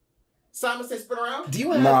this. Simon Says, spin around. Do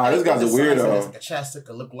you have this guy's a weirdo. Like a chapstick,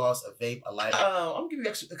 a lip gloss, a vape, a lighter. I'm giving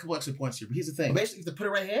you a couple extra points here, but here's the thing. Basically, you have to put it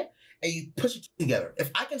right here, and you push it together.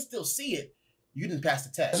 If I can still see it, you didn't pass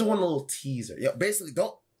the test. Just one little teaser. Yeah, basically,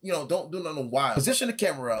 don't do nothing wild. Position the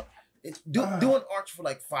camera up. Do an arch for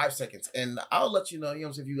like 5 seconds, and I'll let you know,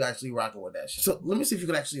 if you actually rocking with that shit. So let me see if you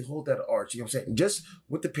can actually hold that arch, you know what I'm saying? Just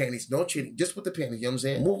with the panties, no cheating, just with the panties, you know what I'm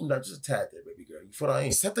saying? Move them down just a tad there, baby girl. You feel what I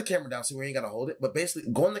mean? Set the camera down so we ain't gotta hold it, but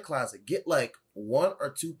basically go in the closet, get like 1 or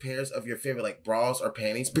 2 pairs of your favorite like bras or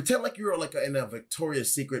panties. Pretend like you're like in a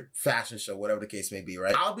Victoria's Secret fashion show, whatever the case may be,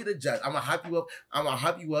 right? I'll be the judge. I'm gonna hype you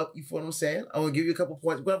up. You feel what I'm saying? I'm gonna give you a couple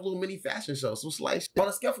points. We're gonna have a little mini fashion show, some slice. On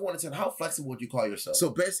a scale from 1 to 10, how flexible would you call yourself? So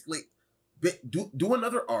basically, do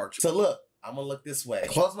another arch. So look, I'm gonna look this way.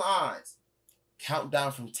 Close my eyes. Count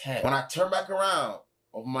down from 10. When I turn back around,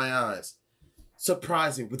 open my eyes.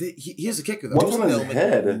 Surprising, but here's the kicker though. What's on his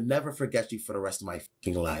head? I'll never forget you for the rest of my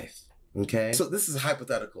fucking life. Okay, so this is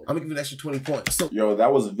hypothetical. I'm gonna give you an extra 20 points. So Yo,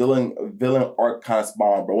 that was villain arc kind of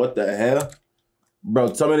spawn, bro. What the hell? Bro,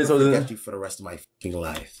 tell me this wasn't you for the rest of my fucking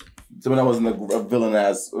life. Tell me that wasn't a villain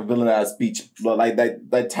ass speech. But like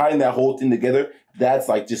that tying that whole thing together, that's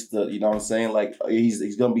like just the, you know what I'm saying? Like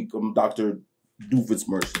he's gonna become Dr.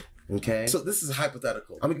 Doofenshmirtz. Okay, so this is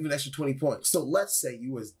hypothetical. I'm gonna give you an extra 20 points. So let's say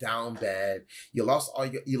you was down bad, you lost all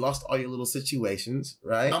your little situations,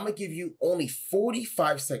 right? I'm gonna give you only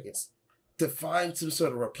 45 seconds to find some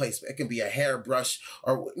sort of replacement. It can be a hairbrush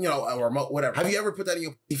or a remote, whatever. Have you ever put that in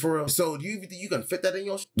your for real? So do you think you can fit that in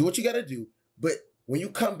your? Do what you gotta do, but when you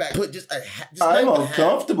come back, put just I'm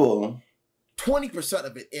uncomfortable. 20%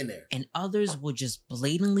 of it in there. And others will just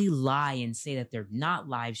blatantly lie and say that they're not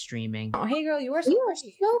live streaming. Oh, hey girl, you are so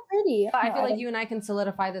pretty. I feel like you and I can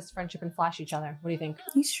solidify this friendship and flash each other. What do you think?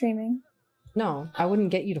 He's streaming. No, I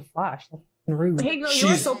wouldn't get you to flash. That's rude. Hey girl, you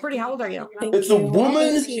are so pretty. How old are you? It's a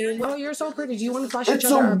woman. Oh, you're so pretty. Do you want to flash It's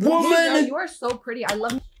each other? a woman. Hey girl, you are so pretty. I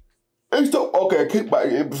love. It's so okay. Kick back.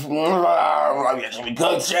 It should be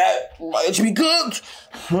cooked, chat. It should be cooked.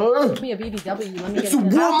 Give me a BBW. Let me It's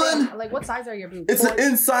get a woman. Like, what size are your boobs? It's an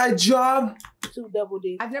inside job. 2 double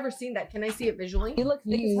D. I've never seen that. Can I see it visually? You look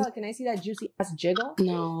thick as hell. Can I see that juicy ass jiggle?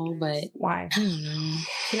 No, but why?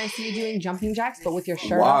 Can I see you doing jumping jacks, but with your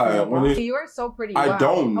shirt Why? off? You are so pretty. I Wow.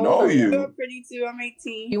 don't How know old are you. you're pretty too. I'm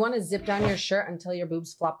 18. You want to zip down your shirt until your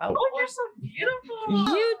boobs flop out? Oh, you're so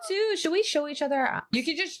beautiful. You too. Should we show each other? You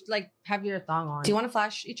could just like have your thong on. Do you want to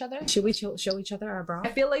flash each other? Should we show each other our bra?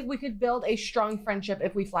 I feel like we could build a strong friendship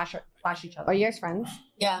if we flash each other. Are you guys friends?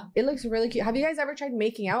 Yeah. It looks really cute. Have you guys ever tried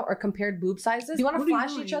making out or compared boob sizes? Do you want to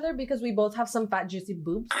flash each other because we both have some fat juicy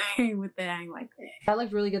boobs? I ain't with that. I ain't like that. That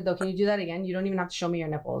looked really good though. Can you do that again? You don't even have to show me your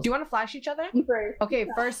nipples. Do you want to flash each other? First. Okay,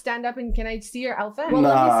 first stand up and can I see your outfit?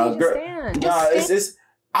 Nah, let me see. girl. Just stand. Nah, it's.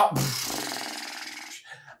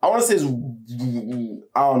 I want to say it's.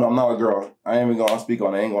 I don't know. I'm not a girl. I ain't even gonna speak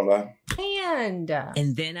on it. I ain't gonna lie.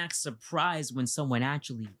 And then act surprised when someone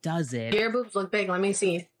actually does it. Your boobs look big. Let me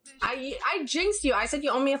see. I jinxed you. I said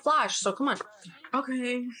you owe me a flash. So come on.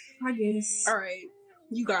 Okay, I guess. All right,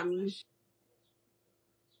 you got me.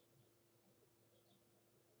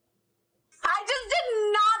 I just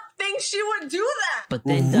did not think she would do that. But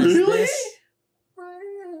then does this.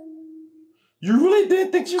 You really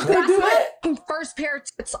didn't think she was gonna do that? First pair of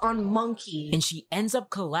tits on Monkey. And she ends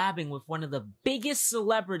up collabing with one of the biggest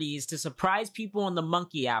celebrities to surprise people on the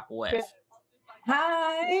Monkey app with.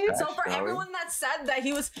 Hi. So for everyone that said that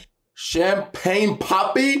he was Champagne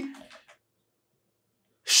Poppy?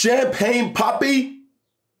 Champagne Poppy?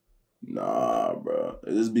 Nah, bro.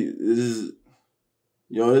 This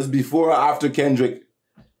is before or after Kendrick.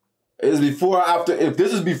 It's before or after. If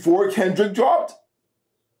this is before Kendrick dropped,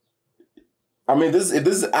 I mean, if this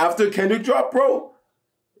is after Kendrick dropped, bro,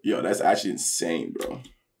 yo, that's actually insane, bro.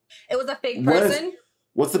 it was a fake person.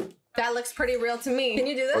 What's the? That looks pretty real to me. Can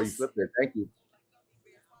you do this? Oh, you flipped it. Thank you.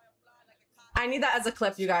 I need that as a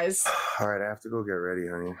clip, you guys. All right, I have to go get ready,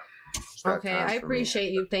 honey. Okay, I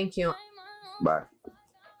appreciate you. Thank you. Bye.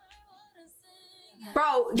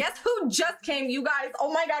 Bro, guess who just came, you guys?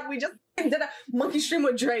 Oh my god, we just did a monkey stream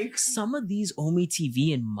with Drake. Some of these Omi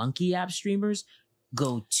TV and Monkey app streamers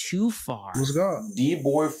go too far. What's good?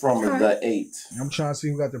 D-boy from the 8. I'm trying to see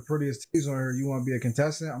who got the prettiest tees on here. You want to be a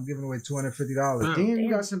contestant? I'm giving away $250. Damn,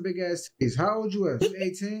 you got some big ass tees. How old you is? You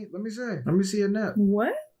 18? Let me see. Let me see your nip.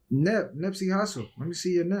 What? Nipsey Hussle. Let me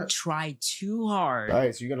see your nip. Try too hard. All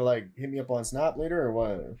right, so you're gonna like hit me up on Snap later or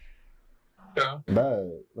what? Yeah. Bet.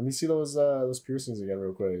 Let me see those piercings again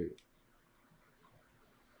real quick.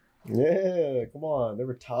 Yeah, come on. They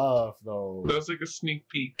were tough though. That was like a sneak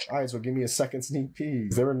peek. All right, so give me a second sneak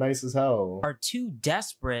peek. They were nice as hell. Are too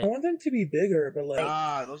desperate. I want them to be bigger, but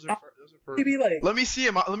like those are perfect. maybe like Let me see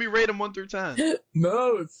them. Let me rate them 1 through 10.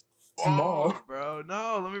 no, it's small. Oh, bro.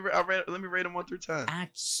 No, let me rate them 1 through 10.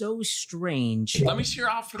 Act so strange. Let me see your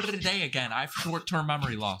outfit of the day again. I have short-term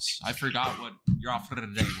memory loss. I forgot what your outfit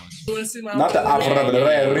of the day was. You want to see my Not the outfit of the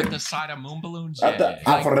day. With the side of moon balloons. Not the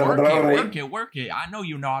outfit of the day. Work it. I know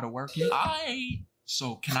you know how to work it.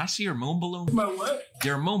 So can I see your moon balloon? My what?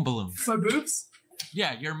 Your moon balloon. My boobs?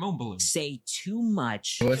 Yeah, your moon balloon. Say too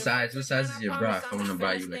much. What size is your bra? If I want to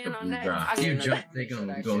buy you like a blue bra. You jump, they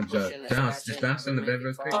gonna go jump. Just bounce on the bed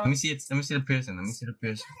real quick. Let me see it. Let me see the piercing. Let me see the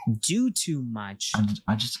piercing. Do too much.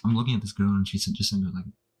 I'm looking at this girl and she just sent it like,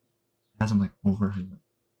 has him like over her.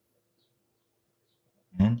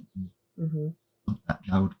 And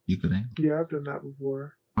that would be a good angle. Yeah, I've done that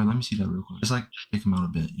before. Wait, let me see that real quick. Just like take them out a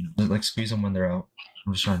bit, you know. Like squeeze them when they're out.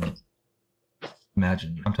 I'm just trying to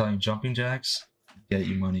imagine. I'm telling you, jumping jacks get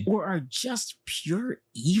you money. Or are just pure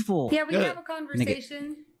evil. Yeah, we can have a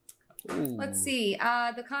conversation. Let's see.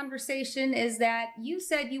 The conversation is that you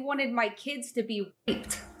said you wanted my kids to be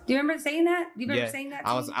raped. Do you remember saying that? Do you remember saying that?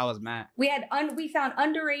 I was mad. We had we found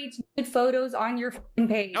underage nude photos on your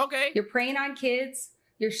page. Okay. You're preying on kids.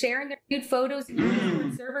 You're sharing their nude photos in your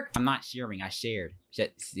Discord server. I'm not sharing. I shared. I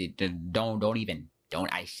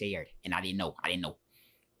shared, and I didn't know.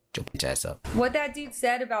 Your bitch ass up. What that dude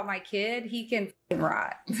said about my kid, he can f***ing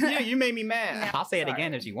rot. Yeah, you made me mad. I'll say it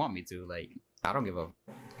again if you want me to. Like, I don't give a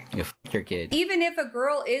f your kid. Even if a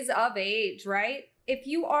girl is of age, right? If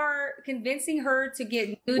you are convincing her to get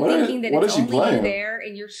nude, thinking that it's only you there,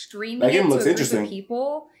 and you're streaming it to a group of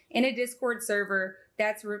people in a Discord server,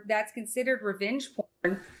 that's considered revenge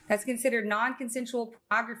porn. That's considered non-consensual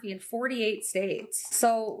pornography in 48 states.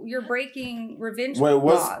 So you're breaking revenge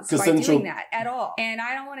laws by doing that at all. And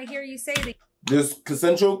I don't want to hear you say that. There's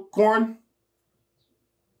consensual porn.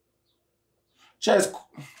 Chaz.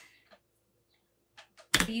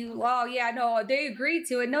 Oh yeah, no, they agreed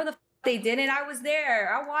to it. No, they didn't. I was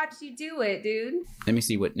there. I watched you do it, dude. Let me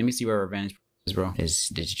see where revenge is, bro. It's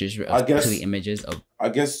just the images of. I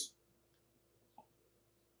guess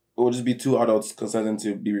it would just be two adults consenting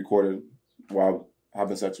to be recorded while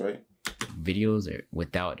having sex, right? Videos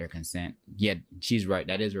without their consent. Yeah, she's right.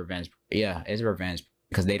 That is revenge. Yeah, it's revenge.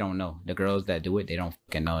 Because they don't know. The girls that do it, they don't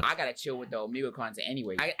fucking know. I gotta chill with the Omegle content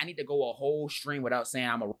anyway. I need to go a whole stream without saying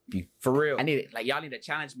I'm a rape you. For real. I need it. Like, y'all need to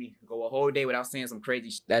challenge me to go a whole day without saying some crazy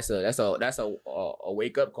shit. That's a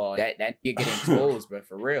wake up call. That you get exposed, bro.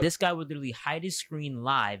 For real. This guy would literally hide his screen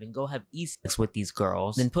live and go have e-sex with these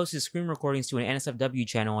girls, then post his screen recordings to an NSFW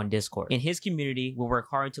channel on Discord. In his community, will work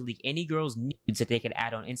hard to leak any girls' nudes that they could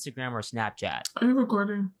add on Instagram or Snapchat. Are you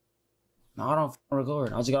recording? No, I don't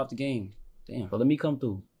record. I'll just get off the game. Damn, but let me come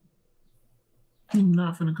through. You're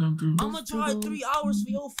not finna come through. I'm gonna try 3 hours for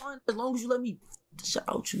your fun as long as you let me shout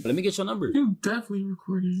out you. Let me get your number. You definitely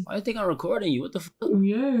recording. I think I'm recording you. What the fuck?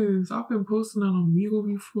 Yes, I've been posting on Omegle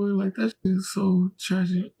before. Like, that shit is so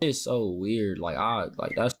tragic. It's so weird. Like,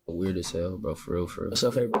 that's so weird as hell, bro. For real. What's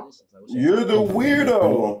your favorite business? Like, You're the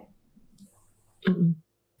weirdo.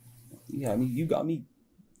 You got me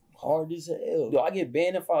hard as hell. Do I get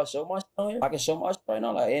banned if I show my shit on here? I can show my shit right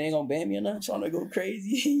now. Like, it ain't gonna ban me or nothing. Trying to go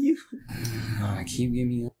crazy. You. I keep giving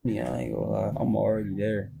me money. I ain't gonna lie. I'm already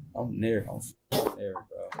there. I'm there. I'm there,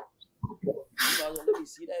 bro. You guys let me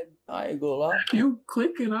see that. I ain't gonna lie. You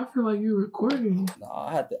clicking? I feel like you recording.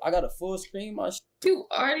 Nah, I got a full screen. My shit. You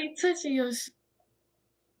already touching your shit.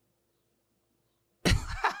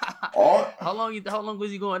 How long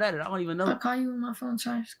was he going at it? I don't even know. I'll call you with my phone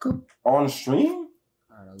charge. Cool. On stream?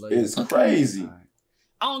 It's crazy.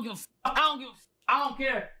 I don't give a fuck. I don't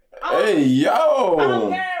care. Hey, yo. I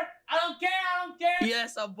don't care.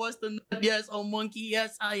 Yes, I bust a nut. Yes, oh monkey.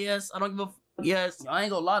 Yes, I don't give a fuck. Yes. I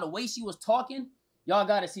ain't gonna lie. The way she was talking, y'all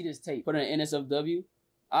gotta see this tape. Put it in NSFW.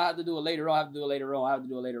 I have to do it later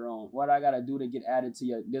on. What I gotta do to get added to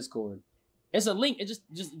your Discord? It's a link. It just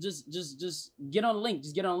get on the link.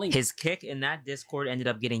 Just get on the link. His Kick in that Discord ended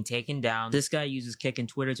up getting taken down. This guy uses Kick and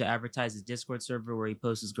Twitter to advertise his Discord server where he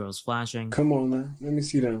posts his girls flashing. Come on now. Let me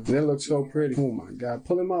see them. They look so pretty. Oh my God.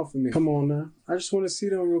 Pull them out for me. Come on now. I just want to see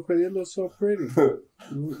them real quick. They look so pretty. God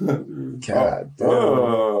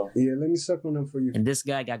damn. Yeah, let me suck on them for you. And this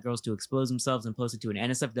guy got girls to expose themselves and post it to an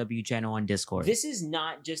NSFW channel on Discord. This is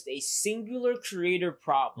not just a singular creator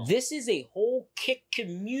problem. This is a whole Kick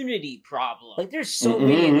community problem. Like, there's so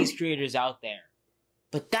many of these creators out there.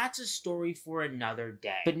 But that's a story for another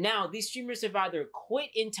day. But now, these streamers have either quit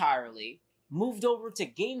entirely, moved over to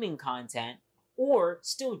gaming content, or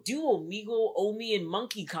still do Omegle, Omi, and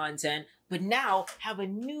Monkey content, but now have a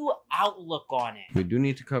new outlook on it. We do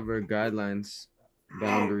need to cover guidelines,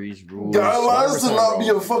 boundaries, rules. Guidelines to not be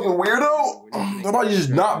a fucking weirdo? How about you just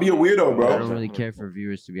not be a weirdo, bro? I don't really care for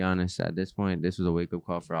viewers, to be honest. At this point, this was a wake-up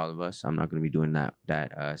call for all of us. I'm not going to be doing that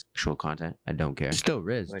sexual content. I don't care. Still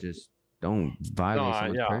Riz, just don't violate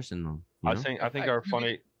someone's personal. I think our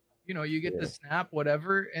funny... You know, you get the snap,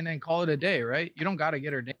 whatever, and then call it a day, right? You don't gotta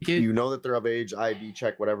get her naked. You know that they're of age, ID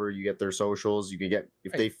check, whatever. You get their socials. You can get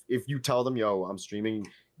if you tell them, yo, I'm streaming,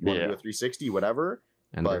 you want to do a 360, whatever.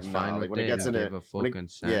 And but they're fine with when it gets into full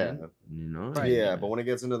consent, you know, but when it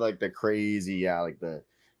gets into like the crazy, like the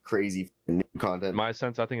crazy content. My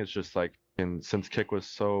sense, I think it's just like, and since Kick was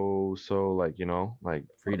so like, you know, like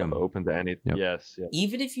freedom, open to anything. Yes.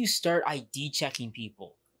 Even if you start ID checking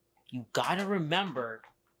people, you gotta remember.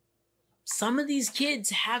 Some of these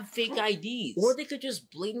kids have fake IDs. Or they could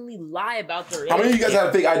just blatantly lie about their age. How many of you guys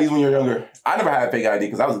had fake IDs when you were younger? I never had a fake ID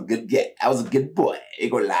because I was a good get. I was a good boy.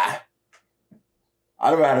 Ain't gonna lie.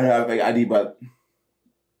 I never had a fake ID, but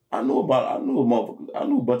I knew a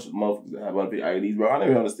bunch of motherfuckers that have unpaid IDs, bro. I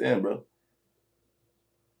never understand, bro.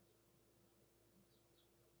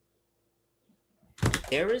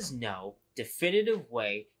 There is no definitive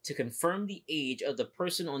way to confirm the age of the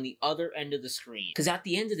person on the other end of the screen. Because at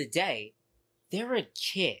the end of the day, they're a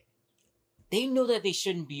kid. They know that they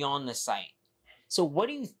shouldn't be on the site. So what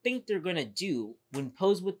do you think they're gonna do when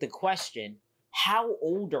posed with the question, how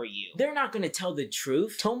old are you? They're not gonna tell the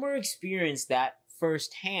truth. Tomer experienced that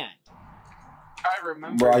firsthand. I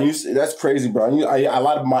remember. Bro, that's crazy, bro. I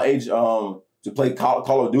lied about my age to play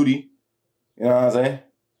Call of Duty. You know what I'm saying?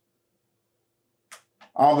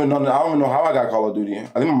 I don't even know how I got Call of Duty.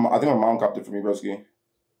 I think my mom copped it for me, broski.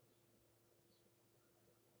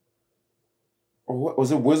 Or what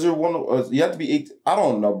was it? Wizard one? You have to be 8. I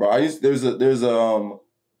don't know, bro. There's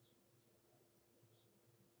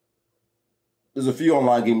a few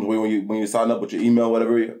online games where when you sign up with your email,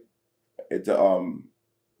 whatever, it's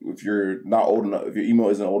if you're not old enough, if your email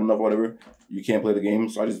isn't old enough, whatever, you can't play the game.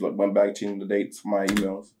 So I just went back, changed the dates for my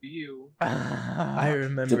emails. I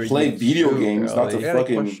remember to play video games, not to I got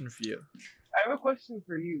fucking. a question for you. I have a question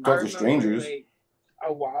for you. Talk to strangers. Like,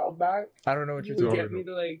 a while back, I don't know what you you're would talking get me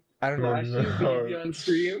to like I don't know. flash you baby on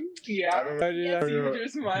stream. Yeah, I see you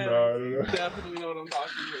just smile. No. Definitely know what I'm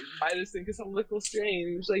talking about. I just think it's a little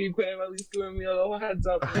strange. Like you could have at least given me a little heads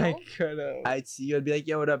up. You know? I could have. I'd see you. I'd be like,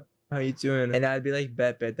 "Yo, what up? How you doing?" And I'd be like,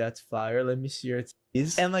 "Bet, that's fire. Let me see your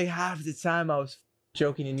titties." And like half the time, I was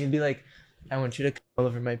joking, and you'd be like, "I want you to come all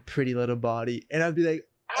over my pretty little body," and I'd be like,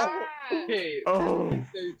 "Oh, okay, I'm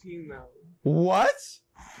 13 now." What?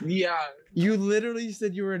 Yeah. You literally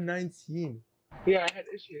said you were 19. Yeah, I had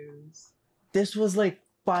issues. This was like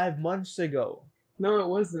 5 months ago. No, it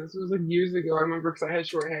wasn't. This was like years ago. I remember because I had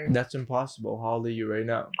short hair. That's impossible. How old are you right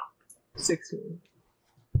now? 16.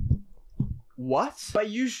 What? But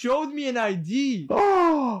you showed me an ID.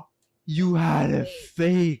 Oh, you had a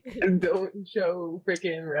fake. Don't show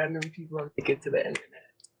freaking random people to get to the internet.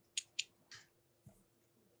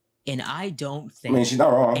 And I don't think she's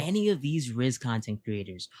not wrong. any of these Riz content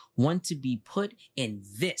creators want to be put in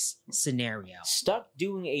this scenario. Stuck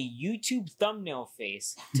doing a YouTube thumbnail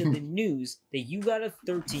face to the news that you got a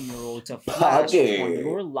 13-year-old to flash on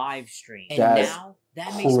your live stream. And now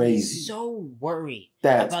that makes me so worried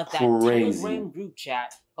about that Telegram group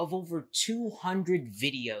chat of over 200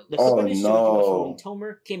 videos. The clip I just showed you was when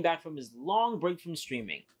Tomer came back from his long break from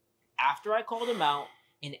streaming. After I called him out,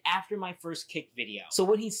 and after my first kick video. So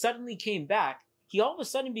when he suddenly came back, he all of a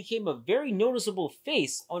sudden became a very noticeable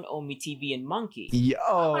face on Omi TV and Monkey.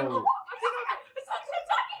 Yo.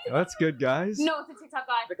 That's good, guys. No, it's a TikTok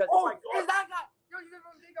guy. Because it's that guy.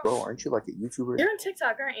 Bro, aren't you like a YouTuber? You're on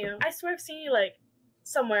TikTok, aren't you? I swear I've seen you like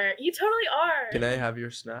somewhere. You totally are. Can I have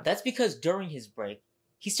your snap? That's because during his break,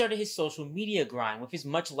 he started his social media grind with his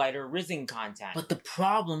much lighter Risen content. But the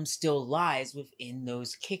problem still lies within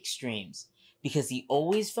those kick streams, because he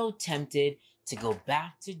always felt tempted to go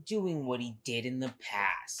back to doing what he did in the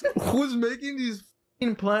past. Who's making these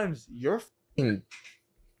f***ing plans? You're f***ing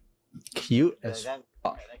cute as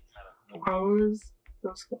fuck. I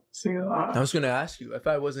was gonna ask you, if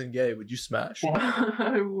I wasn't gay, would you smash?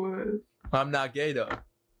 I would. I'm not gay though.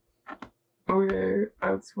 Okay,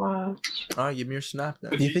 I'd smash. Alright, give me your snap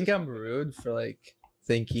then. Do you think I'm rude for like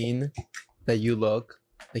thinking that you look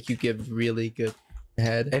like you give really good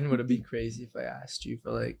head? And would it be crazy if I asked you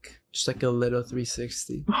for like just like a little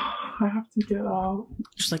 360? I have to get out.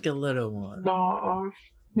 Just like a little one. No, I'm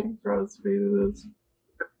breastfeeding this.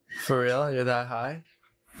 For real? You're that high?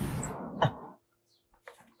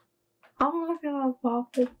 I'm not gonna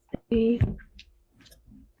pop it.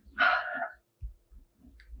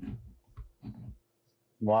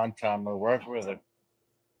 One time I worked with her.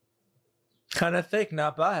 Kind of thick,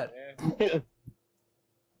 not bad.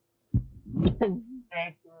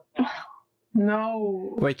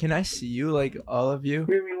 No. Wait, can I see you? Like all of you?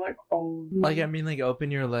 You mean like all of you? Like I mean like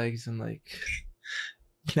open your legs and like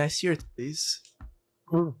can I see your titties?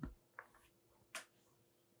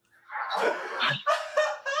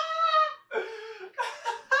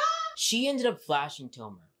 She ended up flashing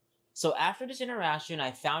Tomer. So after this interaction, I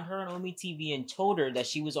found her on Omi TV and told her that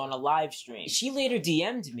she was on a live stream. She later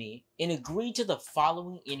DM'd me and agreed to the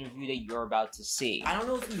following interview that you're about to see. I don't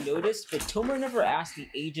know if you noticed, but Tomer never asked the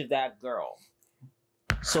age of that girl.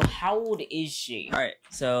 So how old is she? All right,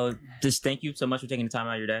 so just thank you so much for taking the time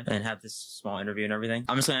out of your day and have this small interview and everything.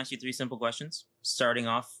 I'm just gonna ask you 3 simple questions. Starting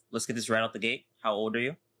off, let's get this right out the gate. How old are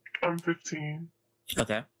you? I'm 15.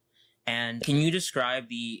 Okay. And can you describe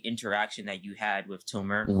the interaction that you had with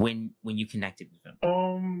Tomer when you connected with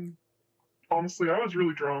him? Honestly, I was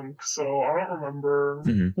really drunk, so I don't remember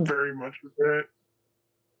very much of it.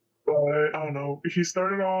 But I don't know. He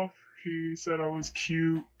started off, he said I was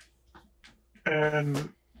cute, and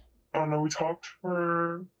I don't know, we talked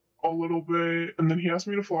for a little bit, and then he asked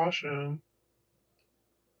me to flash him.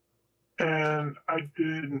 And I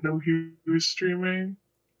didn't know he was streaming.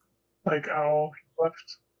 Like, Al, he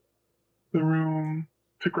left the room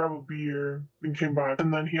to grab a beer and came back.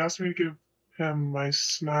 And then he asked me to give him my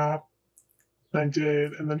snap. And I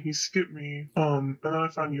did, and then he skipped me. And then I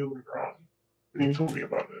found you later on, and he told me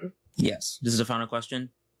about it. Yes. This is the final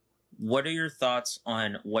question. What are your thoughts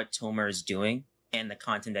on what Tomer is doing and the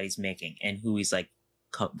content that he's making and who he's like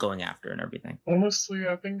going after and everything? Honestly,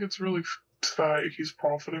 I think it's really that he's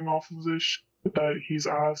profiting off of this shit, that he's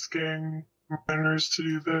asking minors to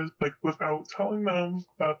do this, like, without telling them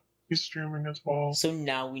that he's streaming as well. So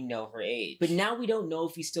now we know her age. But now we don't know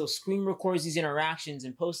if he still screen records these interactions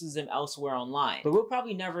and posts them elsewhere online. But we'll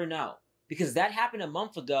probably never know, because that happened a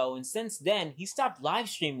month ago, and since then, he stopped live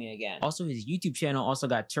streaming again. Also, his YouTube channel also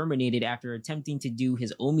got terminated after attempting to do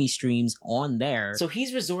his Omi streams on there. So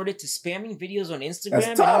he's resorted to spamming videos on Instagram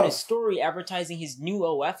and on his story advertising his new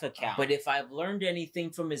OF account. But if I've learned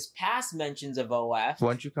anything from his past mentions of OF... Why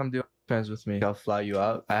don't you come do friends with me? I'll fly you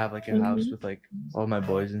out. I have like a house with like all my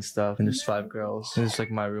boys and stuff, and there's 5 girls. And it's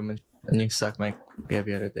like my room, and you suck my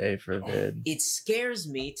every other day for a vid. It scares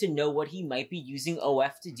me to know what he might be using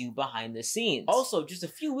OF to do behind the scenes. Also, just a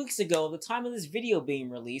few weeks ago, at the time of this video being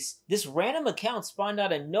released, this random account spawned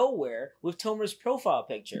out of nowhere with Tomer's profile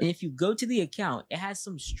picture. And if you go to the account, it has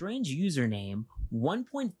some strange username,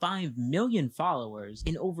 1.5 million followers,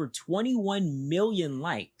 and over 21 million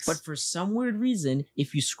likes. But for some weird reason,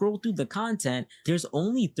 if you scroll through the content, there's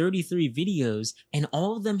only 33 videos, and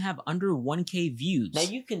all of them have under 1K views. Now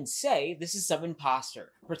you can say this is some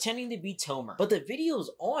imposter, pretending to be Tomer, but the videos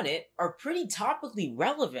on it are pretty topically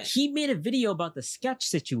relevant. He made a video about the sketch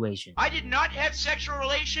situation. I did not have sexual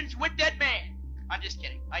relations with that man. I'm just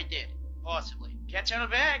kidding. I did. Possibly. Can't turn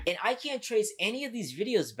it back. And I can't trace any of these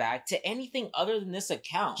videos back to anything other than this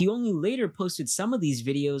account. He only later posted some of these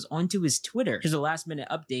videos onto his Twitter. Here's a last minute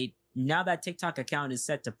update. Now that TikTok account is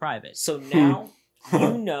set to private. So now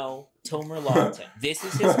you know Tomer Lawton. This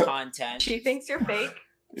is his content. She thinks you're fake.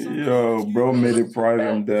 Yo, bro made it private.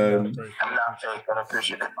 I'm dead. I'm not fake, but I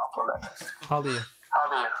appreciate the compliment. How old are you?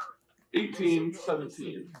 How old are you? 18,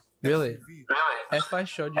 17. Really? Really? If I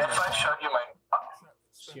showed you If I showed you my...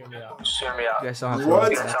 Hear me out. Hear me out. You guys don't have to What?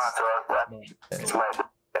 worry You about guys don't have to worry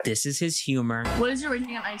about that. This is his humor. What is your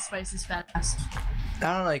rating on Ice Spice's fat ass?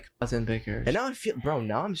 I don't like button pickers. And now I feel, bro,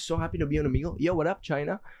 now I'm so happy to be on Omegle. Yo, what up,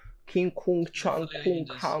 China? King Kong Chang Kong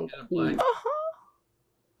Kang Kong.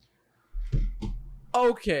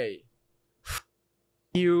 Okay.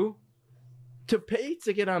 You. To pay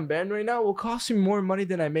to get on band right now will cost me more money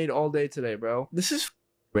than I made all day today, bro. This is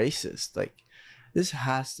racist. Like, this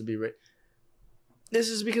has to be This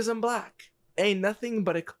is because I'm black. Ain't nothing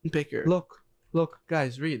but a cotton picker. Look,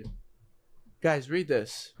 guys, read. Guys, read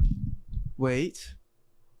this. Wait.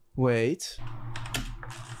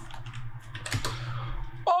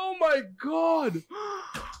 Oh my god!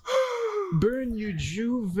 Burn, you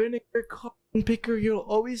Jew vinegar cotton picker. You'll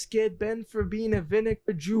always get banned for being a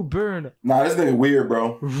vinegar Jew. Burn. Nah, this nigga weird,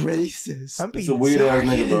 bro. Racist. I'm It's a weird ass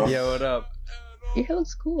nigga, bro. Yo, what up? Your hair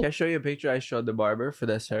looks cool. Can I show you a picture I showed the barber for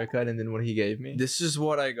this haircut and then what he gave me? This is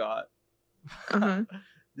what I got.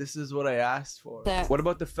 This is what I asked for. What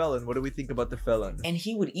about the felon? What do we think about the felon? And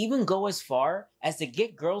he would even go as far as to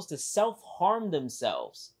get girls to self-harm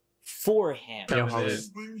themselves for him. Yo,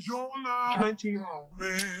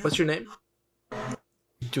 what's your name?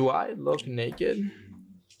 Do I look naked?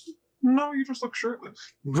 No, you just look shirtless.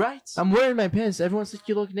 Right. I'm wearing my pants. Everyone said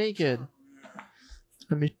you look naked.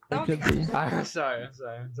 I mean, I could be. I'm sorry.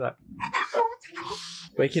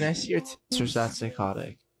 Wait, can I see your tits or is that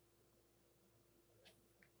psychotic?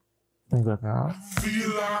 Whip out.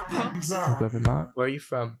 Where are you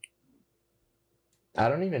from? I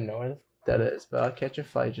don't even know where the f that is, but I'll catch a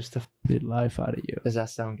flight just to f the life out of you. Does that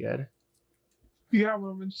sound good? Yeah,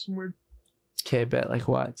 well, I'm in some weird. Okay, bet. Like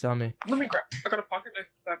what? Tell me. Let me grab. I got a pocket knife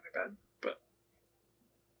at my bed, but.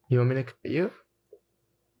 You want me to cut you?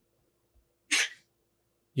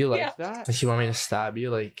 You like that? If you want me to stab you,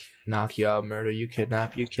 like knock you out, murder you,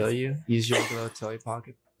 kidnap you, kill you, use your little telly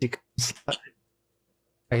pocket.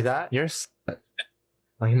 Like that? You're a slut.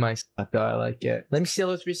 Like my slut though, I like it. Let me see a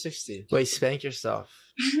little 360. Wait, spank yourself.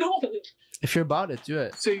 No. If you're about it, do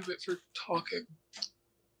it. Save it for talking.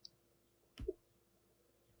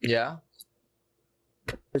 Yeah?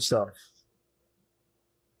 Yourself.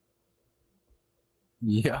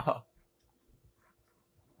 Yeah.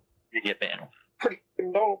 You get banned.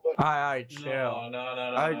 know, but Alright, chill.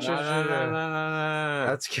 Alright, chill.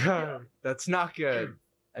 That's good. That's not good.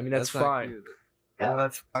 I mean, that's fine.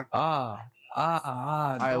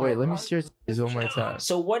 Alright, wait, let me see your titties one more time.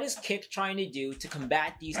 So what is Kick trying to do to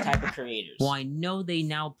combat these type of creators? Well, I know they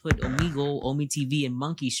now put Omegle, OmiTV, and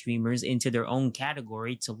Monkey streamers into their own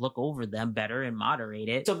category to look over them better and moderate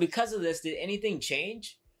it. So because of this, did anything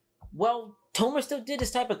change? Well, Tomer still did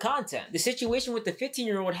this type of content. The situation with the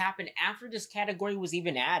 15-year-old happened after this category was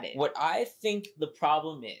even added. What I think the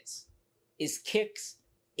problem is Kick's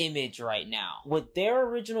image right now. What their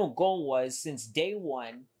original goal was since day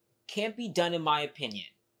one can't be done in my opinion.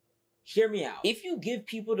 Hear me out. If you give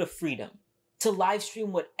people the freedom to live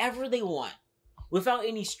stream whatever they want without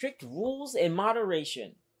any strict rules and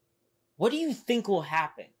moderation, what do you think will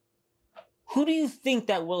happen? Who do you think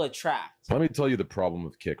that will attract? Let me tell you the problem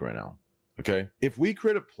with Kick right now, okay? If we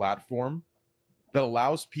create a platform that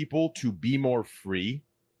allows people to be more free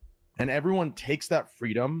and everyone takes that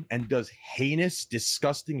freedom and does heinous,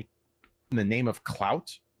 disgusting in the name of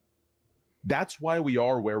clout, that's why we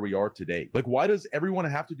are where we are today. Like, why does everyone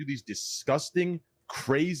have to do these disgusting,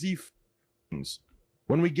 crazy things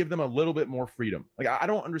when we give them a little bit more freedom? Like, I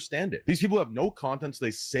don't understand it. These people have no content, so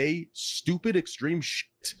they say stupid, extreme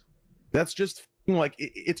shit. That's just like,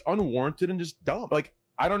 it's unwarranted and just dumb. Like,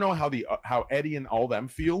 I don't know how Eddie and all them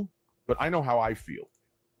feel, but I know how I feel.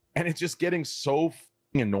 And it's just getting so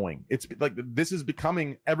annoying. It's like, this is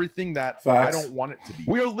becoming everything that I don't want it to be.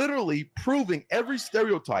 We are literally proving every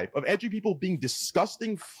stereotype of edgy people being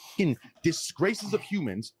disgusting disgraces of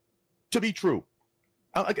humans to be true.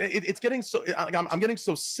 Like, it's getting so, like, I'm getting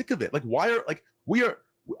so sick of it. Like, why are, like, we are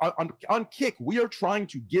on Kick, we are trying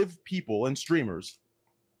to give people and streamers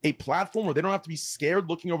a platform where they don't have to be scared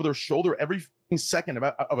looking over their shoulder every second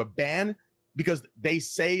of a ban because they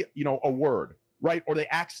say, you know, a word, right? Or they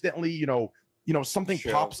accidentally, you know, something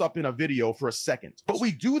pops up in a video for a second. But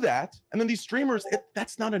we do that, and then these streamers,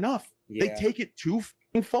 that's not enough. Yeah. They take it too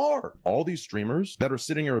far. All these streamers that are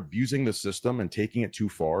sitting here abusing the system and taking it too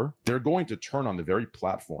far, they're going to turn on the very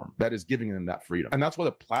platform that is giving them that freedom. And that's why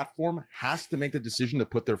the platform has to make the decision to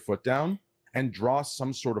put their foot down and draw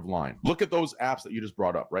some sort of line. Look at those apps that you just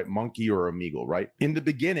brought up, right? Monkey or Omegle, right? In the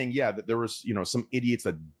beginning, yeah, there was, you know, some idiots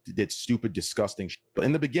that did stupid, disgusting shit. But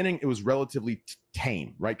in the beginning, it was relatively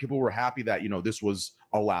tame, right? People were happy that, you know, this was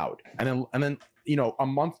allowed. And then, you know, a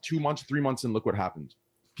month, 2 months, 3 months, and look what happened.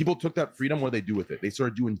 People took that freedom. What do they do with it? They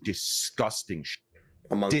started doing disgusting shit.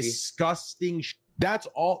 Disgusting shit. That's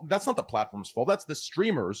all. That's not the platform's fault. That's the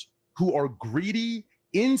streamers who are greedy,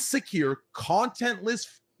 insecure, contentless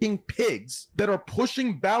pigs that are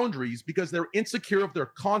pushing boundaries because they're insecure of their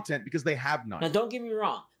content because they have none. Now, don't get me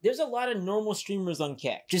wrong. There's a lot of normal streamers on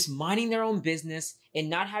Kick, just minding their own business and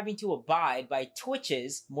not having to abide by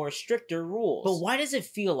Twitch's more stricter rules. But why does it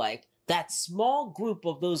feel like that small group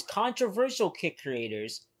of those controversial Kick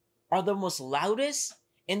creators are the most loudest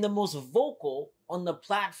and the most vocal on the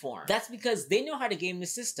platform? That's because they know how to game the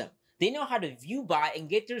system. They know how to view by and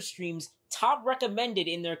get their streams top recommended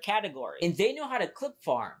in their category. And they know how to clip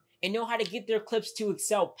farm and know how to get their clips to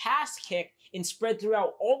excel past Kick and spread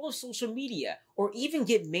throughout all of social media or even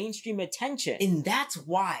get mainstream attention. And that's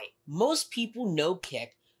why most people know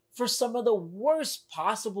Kick for some of the worst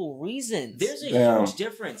possible reasons. There's a huge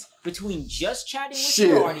difference between just chatting with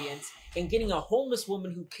your audience and getting a homeless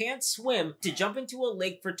woman who can't swim to jump into a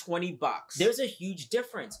lake for $20. There's a huge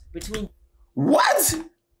difference between— What?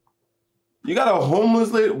 You got a homeless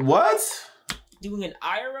lady? What? Doing an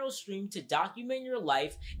IRL stream to document your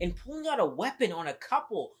life and pulling out a weapon on a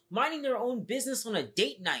couple minding their own business on a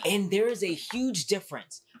date night. And there is a huge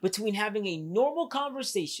difference between having a normal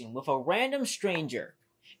conversation with a random stranger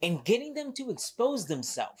and getting them to expose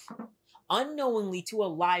themselves unknowingly to a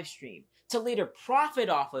live stream to later profit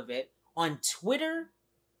off of it on Twitter,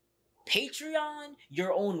 Patreon,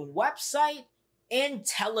 your own website, and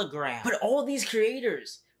Telegram. But all these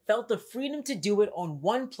creators felt the freedom to do it on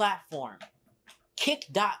one platform,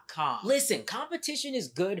 Kick.com. Listen, competition is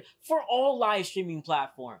good for all live streaming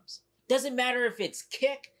platforms. Doesn't matter if it's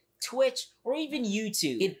Kick, Twitch, or even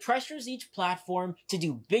YouTube. It pressures each platform to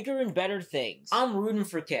do bigger and better things. I'm rooting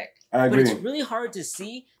for Kick, but it's really hard to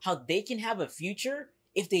see how they can have a future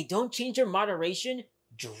if they don't change their moderation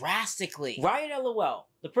drastically. Riot LOL,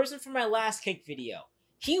 the person from my last Kick video,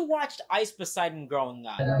 he watched Ice Poseidon growing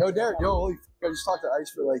up. Yo, Derek, yo, holy f***, I just talked to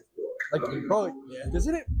Ice for like, bro,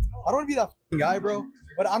 doesn't it? I don't want to be that f***ing guy, bro,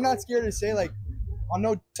 but I'm not scared to say, like, I'm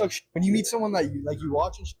no tuck shit. When you meet someone that you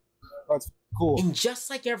watch and shit, bro, it's cool. And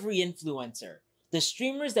just like every influencer, the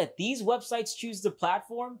streamers that these websites choose to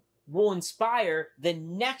platform will inspire the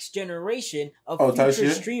next generation of tight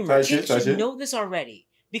future shit, streamers. tight Kids shit. should know this already.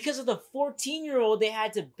 Because of the 14-year-old they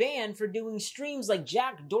had to ban for doing streams like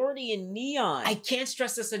Jack Doherty and Neon. I can't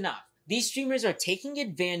stress this enough. These streamers are taking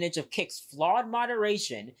advantage of Kick's flawed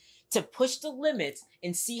moderation to push the limits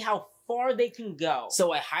and see how far they can go.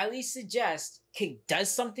 So I highly suggest Kick does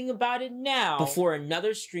something about it now before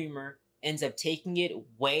another streamer ends up taking it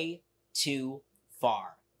way too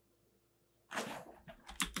far.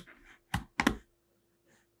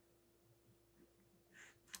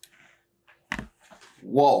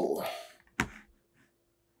 Whoa.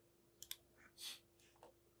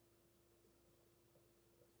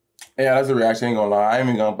 Yeah, that's a reaction. I ain't gonna lie. I ain't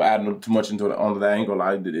even gonna add too much into it onto that. I ain't gonna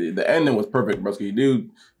lie. The ending was perfect, broski.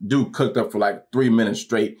 Dude cooked up for like 3 minutes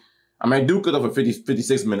straight. I mean, dude cooked up for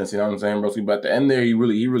 56 minutes, you know what I'm saying, broski? But at the end there, he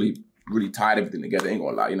really tied everything together. Ain't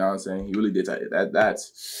gonna lie, you know what I'm saying? He really did tie it.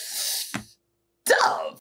 That's dumb.